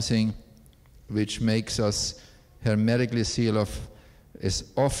something which makes us hermetically seal off as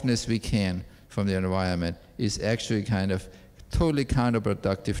often as we can from the environment, is actually kind of totally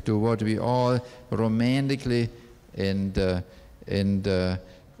counterproductive to what we all romantically and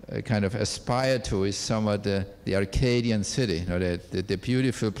kind of aspire to, is somewhat the Arcadian city, the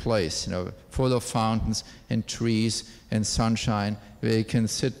beautiful place, full of fountains and trees and sunshine, where you can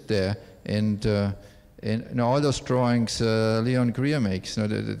sit there and all those drawings Leon Greer makes,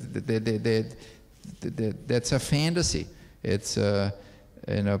 that's a fantasy. It's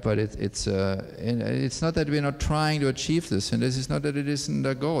but it's not that we're not trying to achieve this, and this is not that it isn't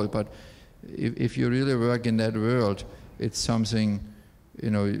a goal. But if you really work in that world, it's something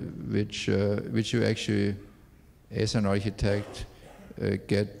which you actually, as an architect,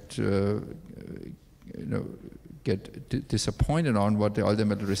 get disappointed on what the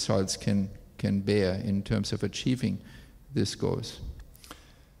ultimate results can bear in terms of achieving these goals.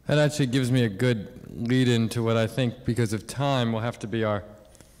 That actually gives me a good lead into what I think, because of time, will have to be our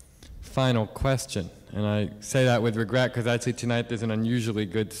final question. And I say that with regret, because actually tonight there's an unusually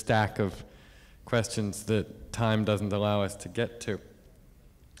good stack of questions that time doesn't allow us to get to.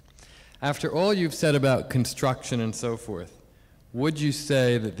 After all you've said about construction and so forth, would you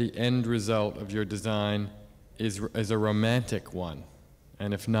say that the end result of your design is a romantic one?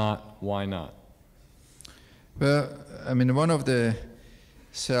 And if not, why not? Well, I mean, one of the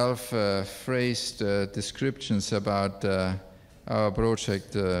self-phrased descriptions about our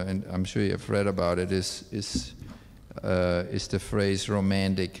project, and I'm sure you've read about it, is the phrase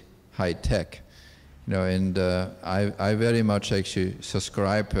romantic high tech. You know, and I very much actually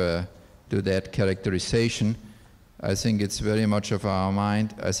subscribe to that characterization. I think it's very much of our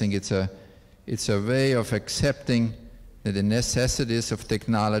mind. I think it's a way of accepting the necessities of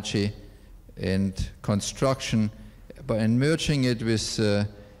technology and construction, and merging it with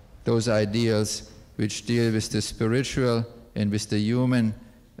those ideals which deal with the spiritual and with the human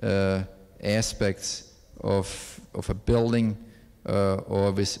aspects of a building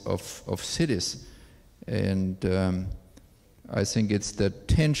or of cities. And I think it's the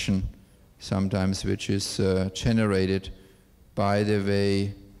tension sometimes which is generated by the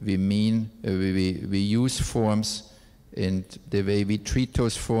way we use forms and the way we treat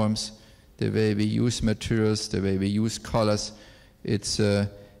those forms, the way we use materials, the way we use colors.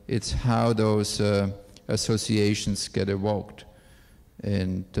 It's how those associations get evoked,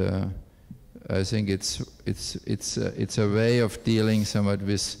 and I think it's a way of dealing somewhat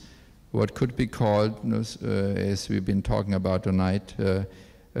with what could be called, as we've been talking about tonight,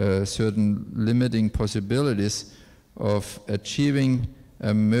 certain limiting possibilities of achieving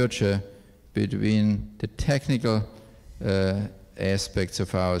a merger between the technical aspects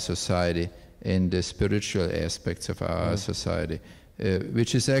of our society and the spiritual aspects of our society,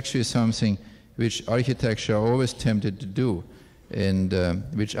 which is actually something which architecture always tempted to do, and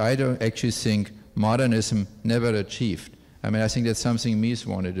which I don't actually think modernism never achieved. I mean, I think that's something Mies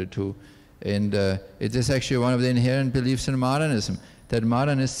wanted to do, and it is actually one of the inherent beliefs in modernism, that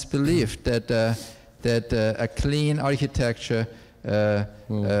modernists believed that a clean architecture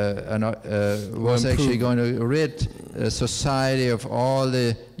was actually going to rid society of all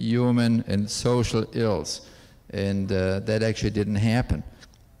the human and social ills, and that actually didn't happen.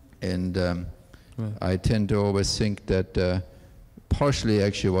 And I tend to always think that partially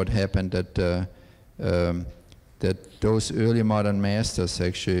actually what happened, that those early modern masters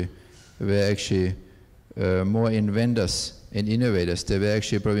actually were actually more inventors and innovators. They were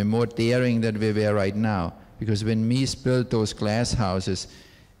actually probably more daring than we were right now. Because when Mies built those glass houses,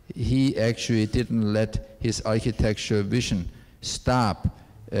 he actually didn't let his architectural vision stop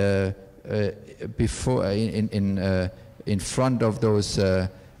before in front of those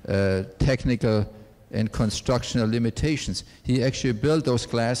technical and constructional limitations. He actually built those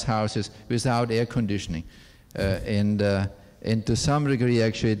glass houses without air conditioning, and to some degree,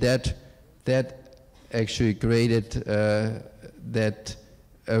 actually, that actually created that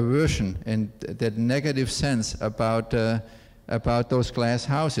aversion and that negative sense about those glass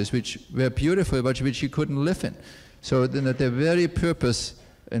houses, which were beautiful, but which you couldn't live in. So then the very purpose,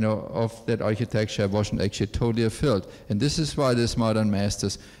 of that architecture wasn't actually totally fulfilled. And this is why these modern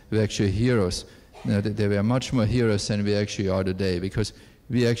masters were actually heroes. They were much more heroes than we actually are today, because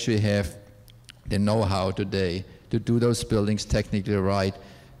we actually have the know-how today to do those buildings technically right.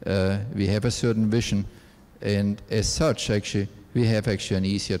 We have a certain vision, and as such, actually, we have actually an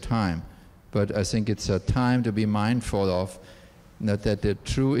easier time. But I think it's a time to be mindful of that the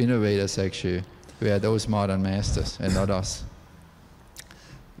true innovators actually were those modern masters and not us.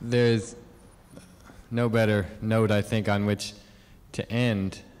 There's no better note, I think, on which to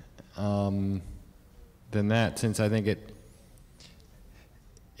end than that, since I think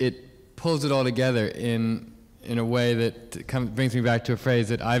it pulls it all together in a way that brings me back to a phrase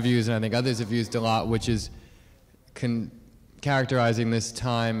that I've used and I think others have used a lot, which is characterizing this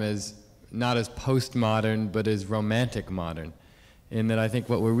time as not as postmodern, but as romantic modern. In that I think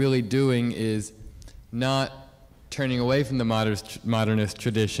what we're really doing is not turning away from the modernist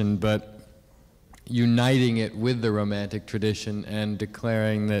tradition, but uniting it with the romantic tradition and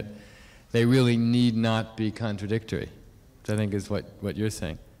declaring that they really need not be contradictory, which I think is what you're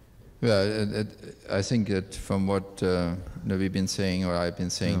saying. Well, I think that from what we've been saying, or I've been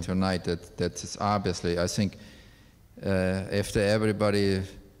saying tonight, that's obviously, I think, after everybody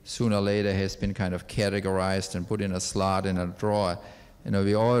sooner or later has been kind of categorized and put in a slot in a drawer,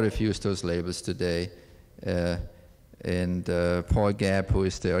 we all refuse those labels today. And Paul Gabb, who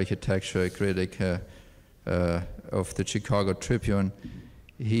is the architecture critic of the Chicago Tribune,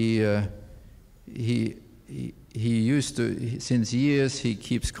 he used to, since years, he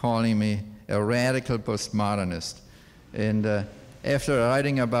keeps calling me a radical postmodernist. And after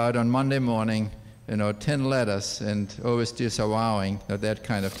writing about on Monday morning, 10 letters and always disavowing that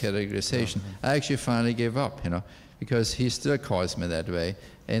kind of categorization, I actually finally gave up, because he still calls me that way.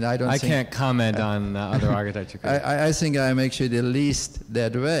 And I can't comment on other architecture critics. I think I'm actually the least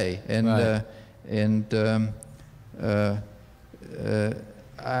that way. And, right.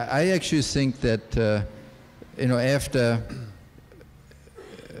 I actually think that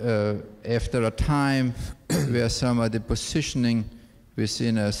after a time where some of the positioning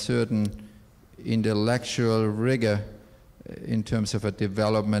within a certain intellectual rigor in terms of a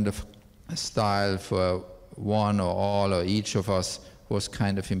development of a style for one or all or each of us was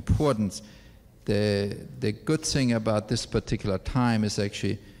kind of important. The good thing about this particular time is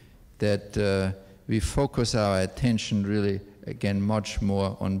actually that we focus our attention really, again, much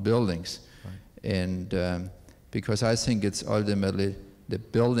more on buildings. Right. And because I think it's ultimately the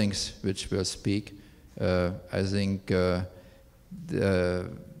buildings which will speak. I think the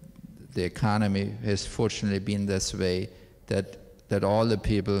economy has fortunately been this way that all the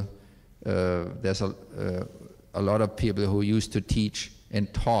people, there's a lot of people who used to teach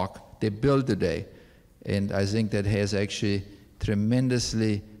and talk, they build today. And I think that has actually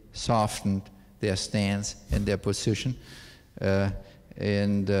tremendously softened their stance and their position.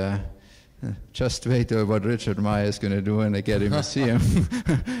 Just wait till what Richard Meyer is going to do in the Getty Museum.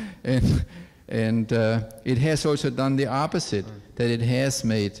 and it has also done the opposite, that it has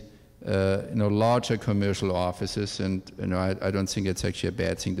made larger commercial offices, and I don't think it's actually a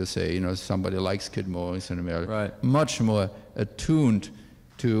bad thing to say. Somebody likes Kid Morris in America. Right. Much more attuned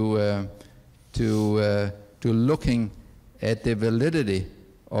to looking at the validity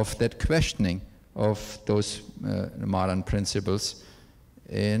of that questioning of those modern principles,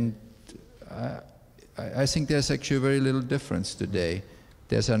 and I think there's actually very little difference today.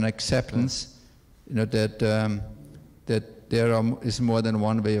 There's an acceptance, that there is more than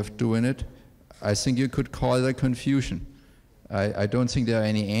one way of doing it. I think you could call it a confusion. I don't think there are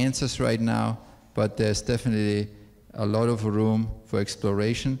any answers right now, but there's definitely a lot of room for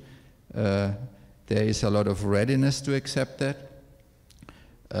exploration. There is a lot of readiness to accept that.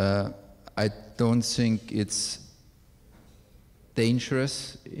 I don't think it's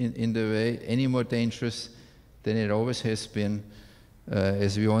dangerous in the way, any more dangerous than it always has been.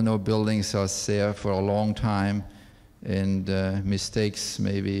 As we all know, buildings are there for a long time, and mistakes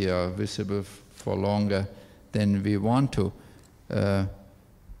maybe are visible for longer than we want to.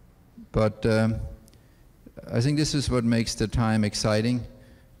 But I think this is what makes the time exciting,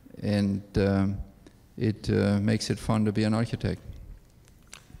 and it makes it fun to be an architect.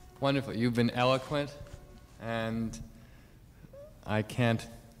 Wonderful. You've been eloquent, and I can't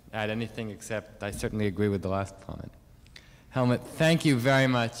add anything except I certainly agree with the last comment. Helmut, thank you very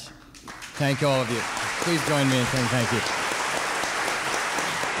much. Thank all of you. Please join me in saying thank you.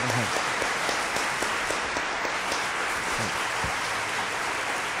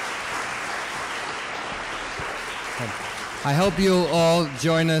 I hope you'll all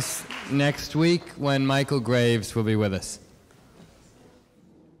join us next week when Michael Graves will be with us.